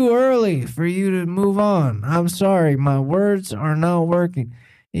it's too early for you to move on. I'm sorry, my words are not working.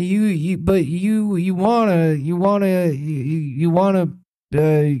 You wanna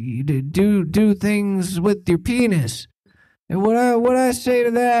do things with your penis. And what I say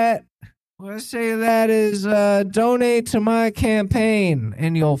to that is donate to my campaign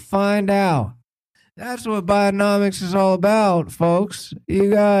and you'll find out. That's what Bidenomics is all about, folks.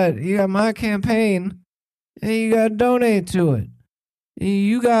 You got my campaign and you got to donate to it.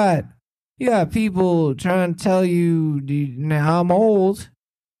 You got people trying to tell you now I'm old.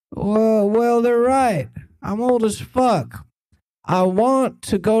 Well, they're right. I'm old as fuck. I want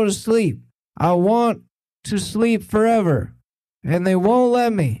to go to sleep. I want to sleep forever. And they won't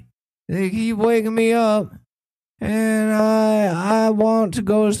let me. They keep waking me up. And I want to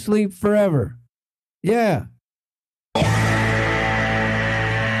go to sleep forever. Yeah.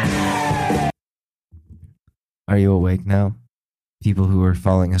 Are you awake now? People who are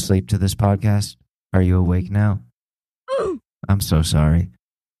falling asleep to this podcast, are you awake now? I'm so sorry.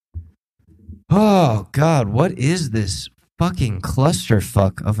 Oh, God, what is this fucking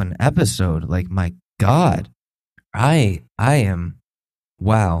clusterfuck of an episode? Like, my God. I am...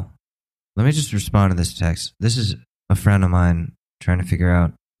 Wow. Let me just respond to this text. This is a friend of mine trying to figure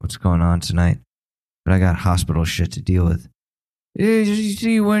out what's going on tonight, but I got hospital shit to deal with. You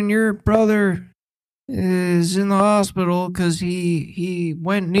see, when your brother is in the hospital because he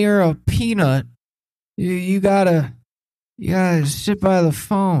went near a peanut, you gotta sit by the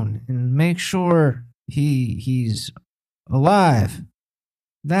phone and make sure he's alive.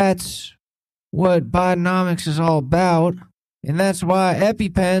 That's what Bidenomics is all about, and that's why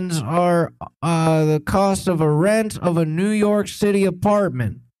EpiPens are the cost of a rent of a New York City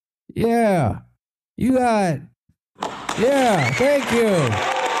apartment. Yeah, thank you.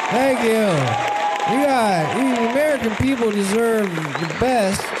 The American people deserve the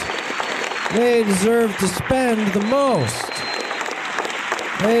best. They deserve to spend the most.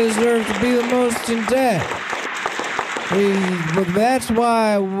 They deserve to be the most in debt. But that's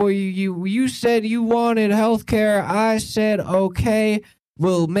why you said you wanted health care. I said, okay,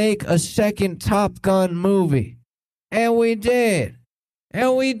 we'll make a second Top Gun movie. And we did.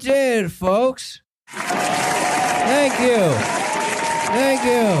 Folks. Thank you.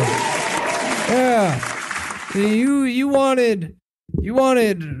 Yeah. You wanted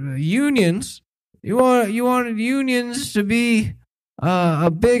unions. You wanted unions to be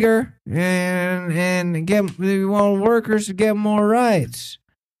bigger and you want workers to get more rights.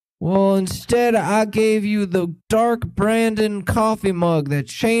 Well, instead I gave you the dark Brandon coffee mug that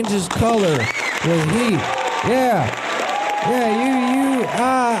changes color with heat. Yeah,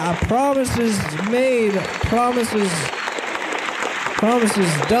 promises made, promises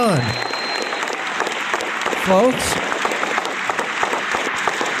done, folks.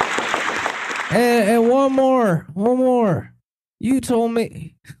 And one more. You told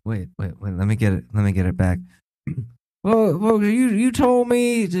me. Wait. Let me get it back. Well, you told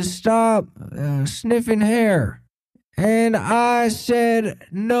me to stop sniffing hair, and I said,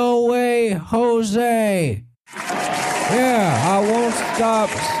 "No way, Jose." Yeah, I won't stop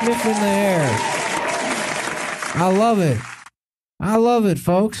sniffing the hair. I love it,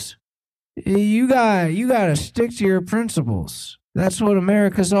 folks. You got to stick to your principles. That's what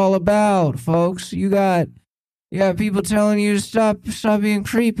America's all about, folks. You got people telling you to stop being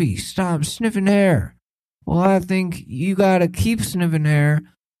creepy, stop sniffing hair. Well, I think you got to keep sniffing hair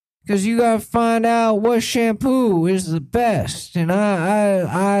because you got to find out what shampoo is the best. And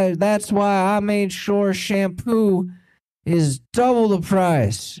I that's why I made sure shampoo is double the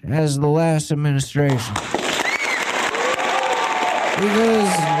price as the last administration. Because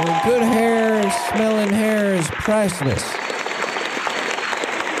good hair, smelling hair is priceless.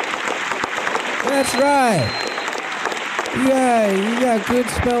 That's right. You got good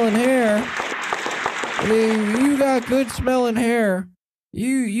smelling hair. You got good smelling hair.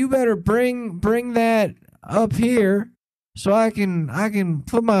 You better bring that up here so I can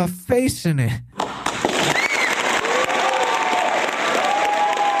put my face in it.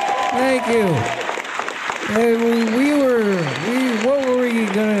 Thank you. Hey, what were we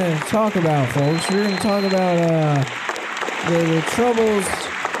gonna talk about, folks? We're gonna talk about the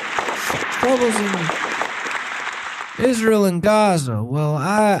troubles in Israel and Gaza. Well,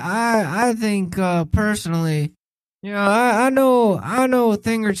 I think personally, you know, I know a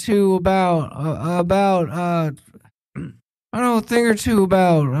thing or two about I know a thing or two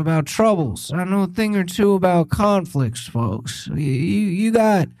about troubles. I know a thing or two about conflicts, folks. You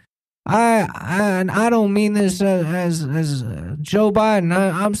got. I don't mean this as Joe Biden.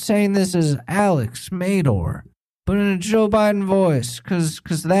 I'm saying this as Alex Mador, but in a Joe Biden voice, cause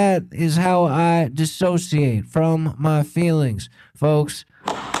that is how I dissociate from my feelings, folks.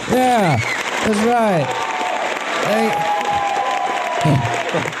 Yeah, that's right.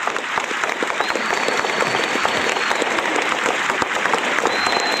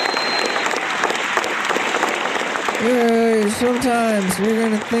 Sometimes you're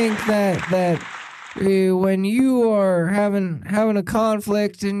gonna think that when you are having a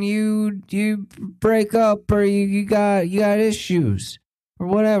conflict and you break up or you got issues or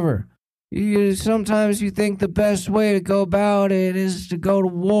whatever, sometimes you think the best way to go about it is to go to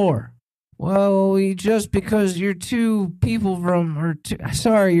war. Well, just because you're two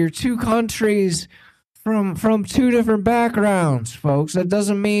countries from two different backgrounds, folks, that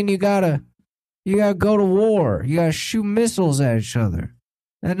doesn't mean you gotta go to war. You gotta shoot missiles at each other.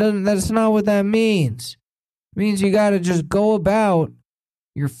 That's not what that means. It means you gotta just go about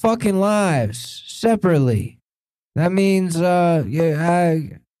your fucking lives separately. That means not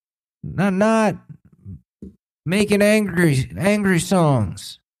making angry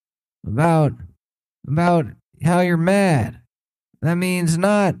songs about how you're mad. That means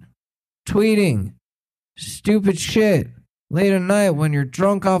not tweeting stupid shit late at night when you're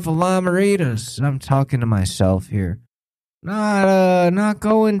drunk off of La Maritas. I'm talking to myself here. Not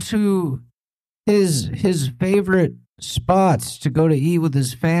going to his favorite spots to go to eat with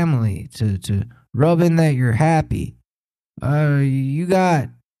his family to rub in that you're happy. You got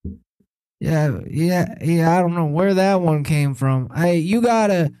I don't know where that one came from. You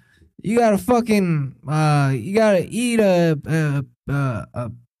gotta fucking you gotta eat a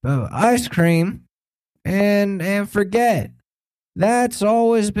ice cream and forget. That's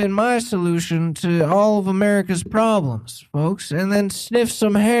always been my solution to all of America's problems, folks. And then sniff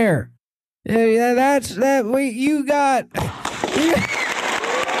some hair. Yeah, that's that. Wait, you got the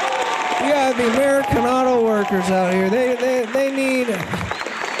American auto workers out here. They need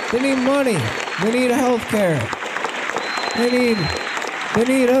money. They need health care. They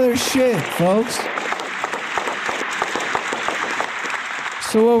need other shit, folks.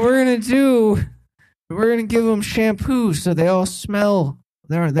 So what we're gonna do? We're gonna give them shampoo so they all smell.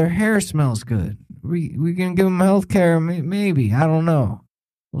 Their hair smells good. We can give them health care. Maybe, I don't know.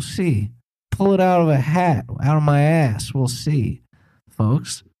 We'll see. Pull it out of a hat, out of my ass. We'll see,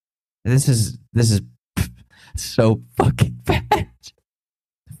 folks. This is so fucking bad.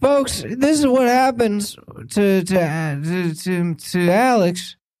 Folks, this is what happens to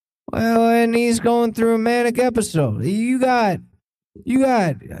Alex. Well, and he's going through a manic episode. You got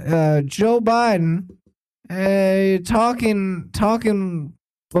Joe Biden talking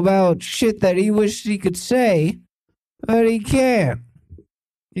about shit that he wished he could say, but he can't.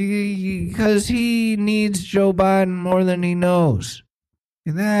 Because he needs Joe Biden more than he knows.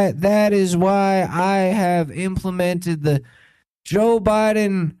 And that is why I have implemented the Joe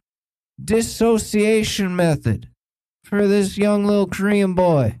Biden dissociation method for this young little Korean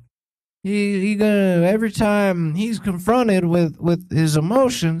boy. He gonna, every time he's confronted with his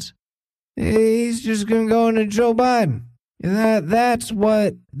emotions, he's just gonna go into Joe Biden. And that's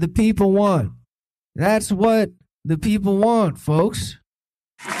what the people want. That's what the people want, folks.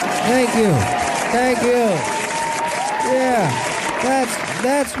 Thank you. Yeah,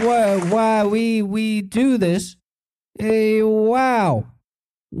 that's why we do this. Hey, wow.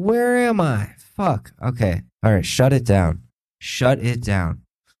 Where am I? Fuck. Okay. All right. Shut it down.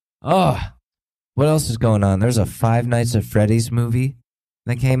 Oh, what else is going on? There's a Five Nights at Freddy's movie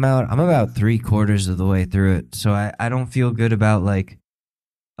that came out. I'm about 3/4 of the way through it, so I don't feel good about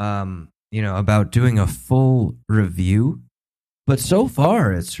about doing a full review. But so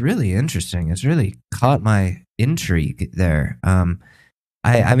far, it's really interesting. It's really caught my intrigue there.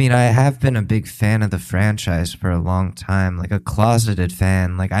 I mean, I have been a big fan of the franchise for a long time, like a closeted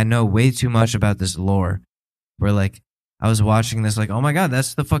fan. Like, I know way too much about this lore, where, like, I was watching this like, oh my God,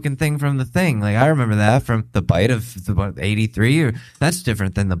 that's the fucking thing from The Thing. Like, I remember that from the bite of the 83. Or that's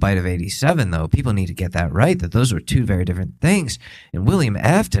different than the bite of 87, though. People need to get that right, that those were two very different things. And William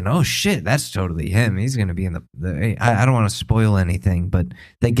Afton, oh shit, that's totally him. He's going to be in I don't want to spoil anything, but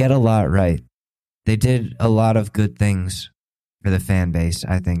they get a lot right. They did a lot of good things for the fan base,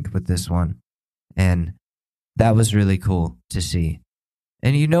 I think, with this one. And that was really cool to see.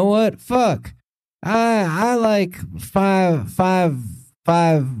 And you know what? Fuck. I like five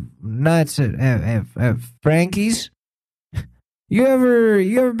nights at Frankie's. You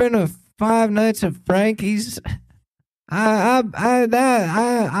ever been to 5 nights at Frankie's? I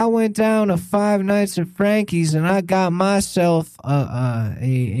went down to 5 nights at Frankie's and I got myself a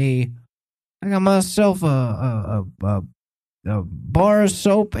bar of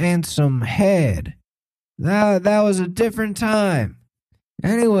soap and some head. That was a different time.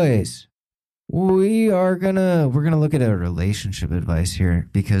 Anyways, we're gonna look at a relationship advice here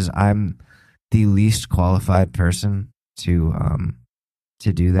because I'm the least qualified person to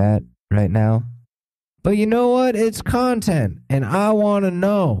do that right now. But you know what? It's content, and I want to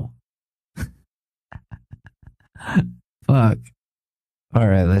know. Fuck. All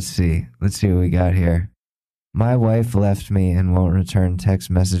right, let's see. Let's see what we got here. My wife left me and won't return text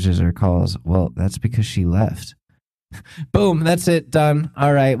messages or calls. Well, that's because she left. Boom, that's it, done.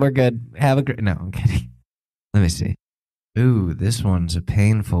 All right, we're good. Have a great... No, I'm kidding. Let me see. Ooh, this one's a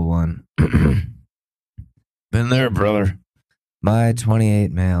painful one. Been there, brother. My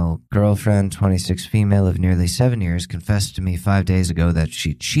 28 male girlfriend, 26 female of nearly 7 years, confessed to me 5 days ago that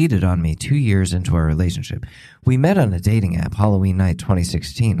she cheated on me 2 years into our relationship. We met on a dating app, Halloween night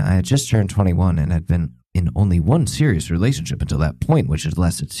 2016. I had just turned 21 and had been in only one serious relationship until that point, which had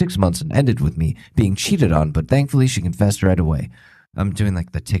lasted 6 months and ended with me being cheated on, but thankfully she confessed right away. I'm doing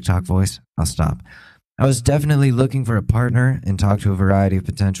like the TikTok voice. I'll stop. I was definitely looking for a partner and talked to a variety of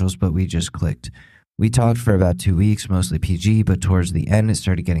potentials, but we just clicked. We talked for about 2 weeks, mostly PG, but towards the end it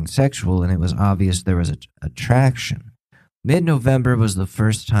started getting sexual and it was obvious there was attraction. Mid-November was the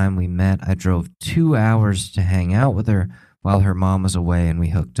first time we met. I drove 2 hours to hang out with her while her mom was away and we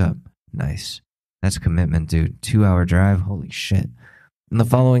hooked up. Nice. That's commitment, dude. 2-hour drive. Holy shit. In the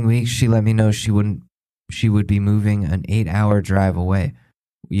following week, she let me know she would be moving an 8-hour drive away.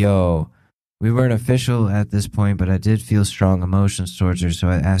 Yo, we weren't official at this point, but I did feel strong emotions towards her, so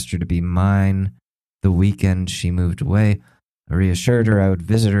I asked her to be mine the weekend she moved away. I reassured her I would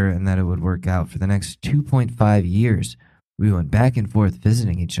visit her and that it would work out. For the next 2.5 years, we went back and forth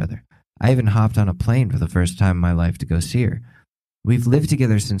visiting each other. I even hopped on a plane for the first time in my life to go see her. We've lived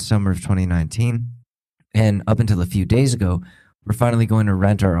together since summer of 2019, and up until a few days ago, we're finally going to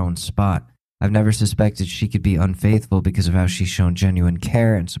rent our own spot. I've never suspected she could be unfaithful because of how she's shown genuine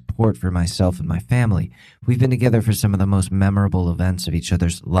care and support for myself and my family. We've been together for some of the most memorable events of each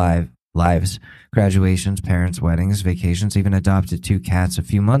other's lives, graduations, parents' weddings, vacations, even adopted 2 cats a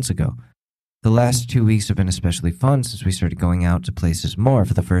few months ago. The last 2 weeks have been especially fun since we started going out to places more.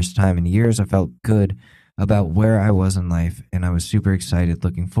 For the first time in years, I felt good about where I was in life, and I was super excited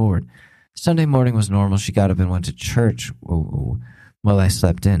looking forward. Sunday morning was normal. She got up and went to church while I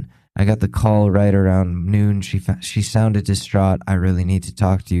slept in. I got the call right around noon. She sounded distraught. I really need to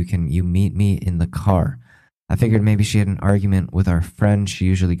talk to you. Can you meet me in the car? I figured maybe she had an argument with our friend she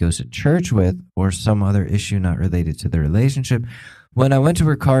usually goes to church with or some other issue not related to the relationship. When I went to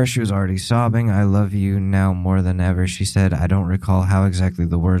her car, she was already sobbing. I love you now more than ever, she said. I don't recall how exactly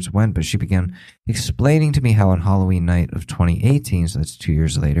the words went, but she began explaining to me how on Halloween night of 2018, so that's 2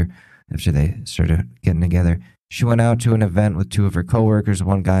 years later, after they started getting together, she went out to an event with 2 of her coworkers,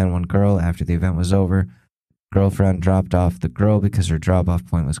 one guy and one girl. After the event was over, girlfriend dropped off the girl because her drop-off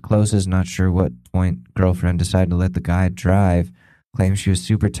point was closest. Not sure what point girlfriend decided to let the guy drive. Claims she was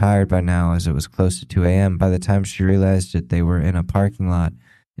super tired by now as it was close to 2 a.m. By the time she realized that they were in a parking lot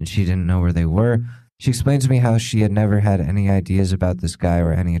and she didn't know where they were, she explained to me how she had never had any ideas about this guy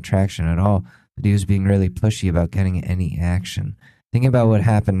or any attraction at all, but he was being really pushy about getting any action. Thinking about what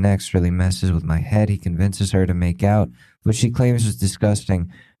happened next really messes with my head. He convinces her to make out, which she claims was disgusting,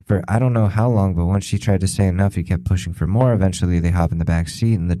 for I don't know how long, but once she tried to say enough, he kept pushing for more. Eventually, they hop in the back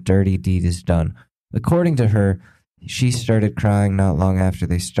seat and the dirty deed is done. According to her, she started crying not long after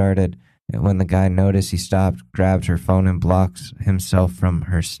they started. And when the guy noticed, he stopped, grabbed her phone, and blocked himself from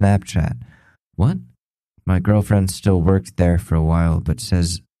her Snapchat. What? My girlfriend still worked there for a while, but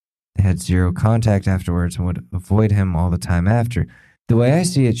says they had zero contact afterwards and would avoid him all the time after. The way I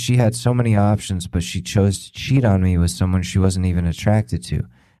see it, she had so many options, but she chose to cheat on me with someone she wasn't even attracted to,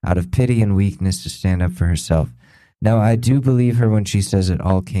 out of pity and weakness to stand up for herself. Now, I do believe her when she says it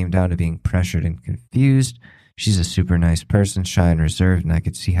all came down to being pressured and confused. She's a super nice person, shy and reserved, and I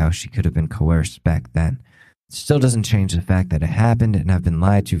could see how she could have been coerced back then. It still doesn't change the fact that it happened and I've been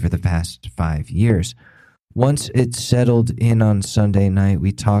lied to for the past 5 years. Once it settled in on Sunday night,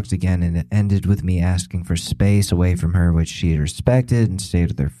 we talked again, and it ended with me asking for space away from her, which she had respected, and stayed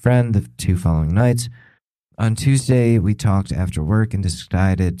with her friend the 2 following nights. On Tuesday, we talked after work and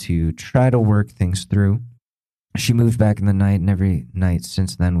decided to try to work things through. She moved back in the night, and every night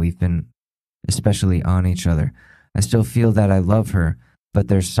since then we've been especially on each other. I still feel that I love her, but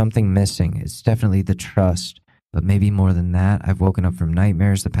there's something missing. It's definitely the trust, but maybe more than that. I've woken up from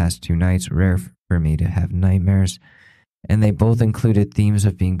nightmares the past 2 nights, rare for me to have nightmares, and they both included themes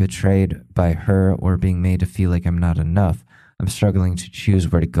of being betrayed by her or being made to feel like I'm not enough. I'm struggling to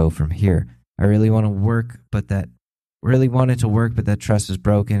choose where to go from here. I really want to work, but that trust is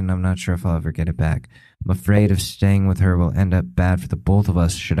broken, and I'm not sure if I'll ever get it back. I'm afraid of staying with her will end up bad for the both of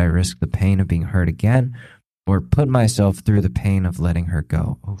us. Should I risk the pain of being hurt again, or put myself through the pain of letting her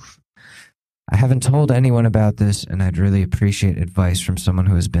go? Oof. I haven't told anyone about this, and I'd really appreciate advice from someone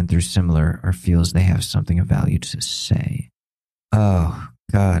who has been through similar or feels they have something of value to say. Oh,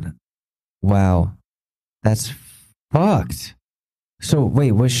 God. Wow. That's fucked. So,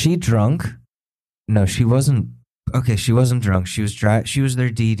 wait, was she drunk? No, she wasn't. Okay, she wasn't drunk. She was dry. She was their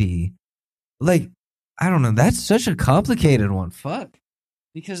DD. Like, I don't know. That's such a complicated one. Fuck.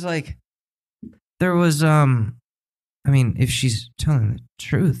 Because, like, there was, I mean, if she's telling the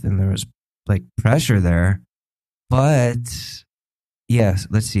truth and there was, like, pressure there. But, yes,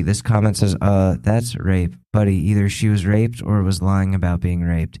 let's see. This comment says, that's rape. Buddy, either she was raped or was lying about being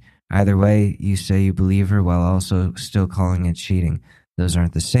raped. Either way, you say you believe her while also still calling it cheating. Those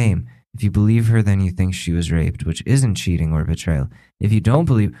aren't the same. If you believe her, then you think she was raped, which isn't cheating or betrayal. If you don't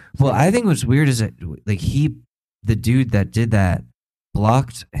believe, well, I think what's weird is that, like, the dude that did that,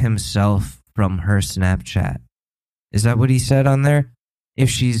 blocked himself from her Snapchat. Is that what he said on there? If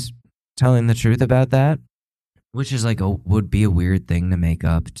she's telling the truth about that, which is like would be a weird thing to make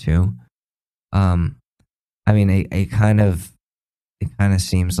up too. I mean, it kind of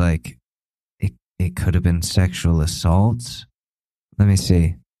seems like it could have been sexual assault. Let me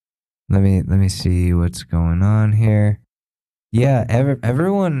see. Let me see what's going on here. Yeah,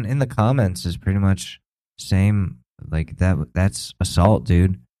 everyone in the comments is pretty much same. Like that's assault,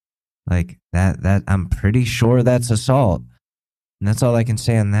 dude. Like that I'm pretty sure that's assault. And that's all I can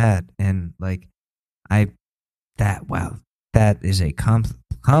say on that. And like that is a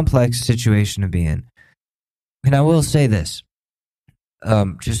complex situation to be in. And I will say this,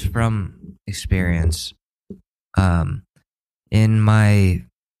 just from experience, in my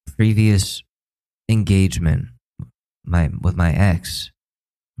previous engagement, with my ex,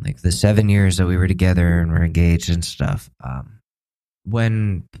 like the 7 years that we were together and were engaged and stuff,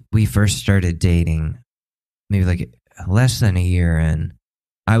 when we first started dating, maybe like less than a year in,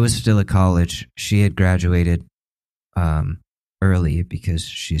 I was still at college. She had graduated early because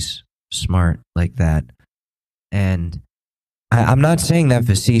she's smart like that. And I'm not saying that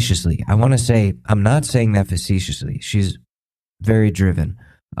facetiously. I want to say I'm not saying that facetiously. She's very driven.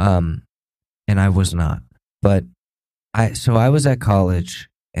 And I was not. But I was at college,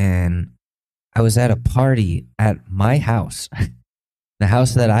 and I was at a party at my house, the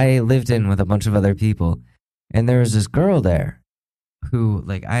house that I lived in with a bunch of other people. And there was this girl there who,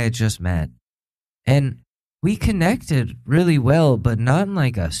 like, I had just met. And we connected really well, but not in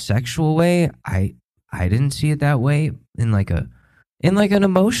like a sexual way. I didn't see it that way. In like an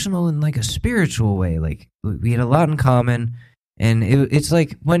emotional and like a spiritual way. Like, we had a lot in common. And it's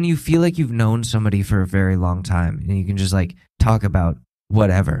like when you feel like you've known somebody for a very long time and you can just like talk about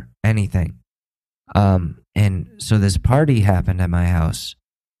whatever, anything. And so this party happened at my house,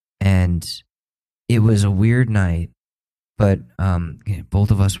 and it was a weird night, but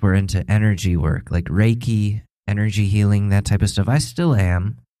both of us were into energy work, like Reiki, energy healing, that type of stuff. I still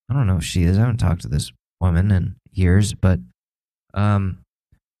am. I don't know if she is. I haven't talked to this woman in years, but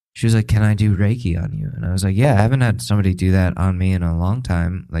she was like, "Can I do Reiki on you?" And I was like, "Yeah, I haven't had somebody do that on me in a long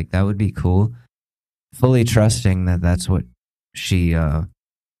time. Like, that would be cool." Fully trusting that that's what she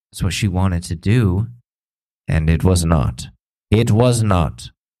wanted to do, and it was not. It was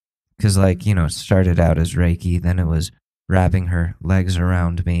not. Because, like, you know, it started out as Reiki, then it was wrapping her legs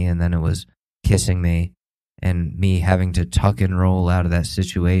around me, and then it was kissing me, and me having to tuck and roll out of that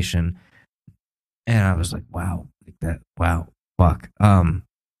situation. And I was like, wow, like that, wow, fuck. I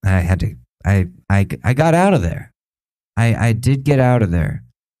got out of there. I did get out of there.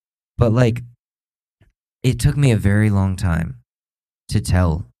 But, like, it took me a very long time to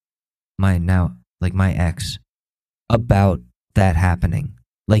tell my ex about that happening.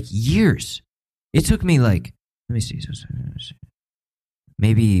 Like, years. It took me like let me see,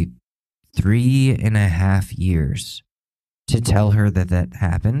 maybe 3.5 years to tell her that that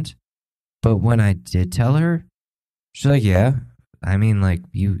happened. But when I did tell her, she's like, yeah, I mean, like,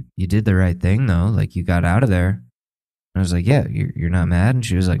 you did the right thing, though. Like, you got out of there. And I was like, yeah, you're not mad? And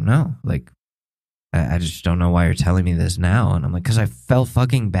she was like, no, like, I just don't know why you're telling me this now. And I'm like, because I felt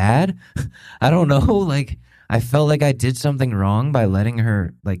fucking bad. I don't know. Like, I felt like I did something wrong by letting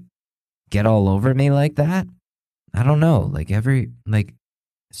her, like, get all over me like that. I don't know. Like,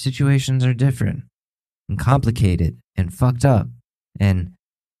 situations are different and complicated and fucked up. And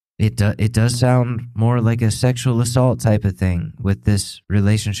it does sound more like a sexual assault type of thing with this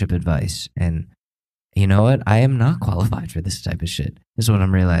relationship advice. And you know what? I am not qualified for this type of shit, is what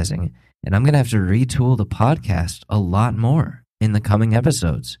I'm realizing. And I'm going to have to retool the podcast a lot more in the coming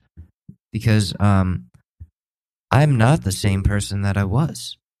episodes because I'm not the same person that I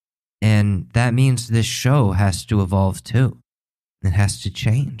was. And that means this show has to evolve too. It has to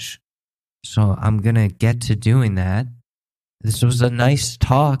change. So I'm going to get to doing that. This was a nice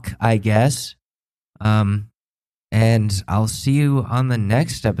talk, I guess. And I'll see you on the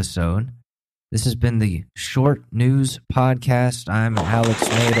next episode. This has been the Short News Podcast. I'm Alex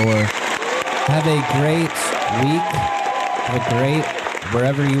Mador. Have a great week. Have a great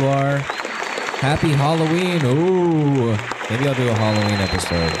wherever you are. Happy Halloween. Ooh. Maybe I'll do a Halloween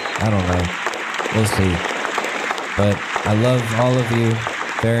episode. I don't know. We'll see. But I love all of you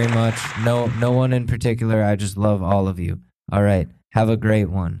very much. No one in particular. I just love all of you. All right. Have a great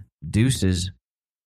one. Deuces.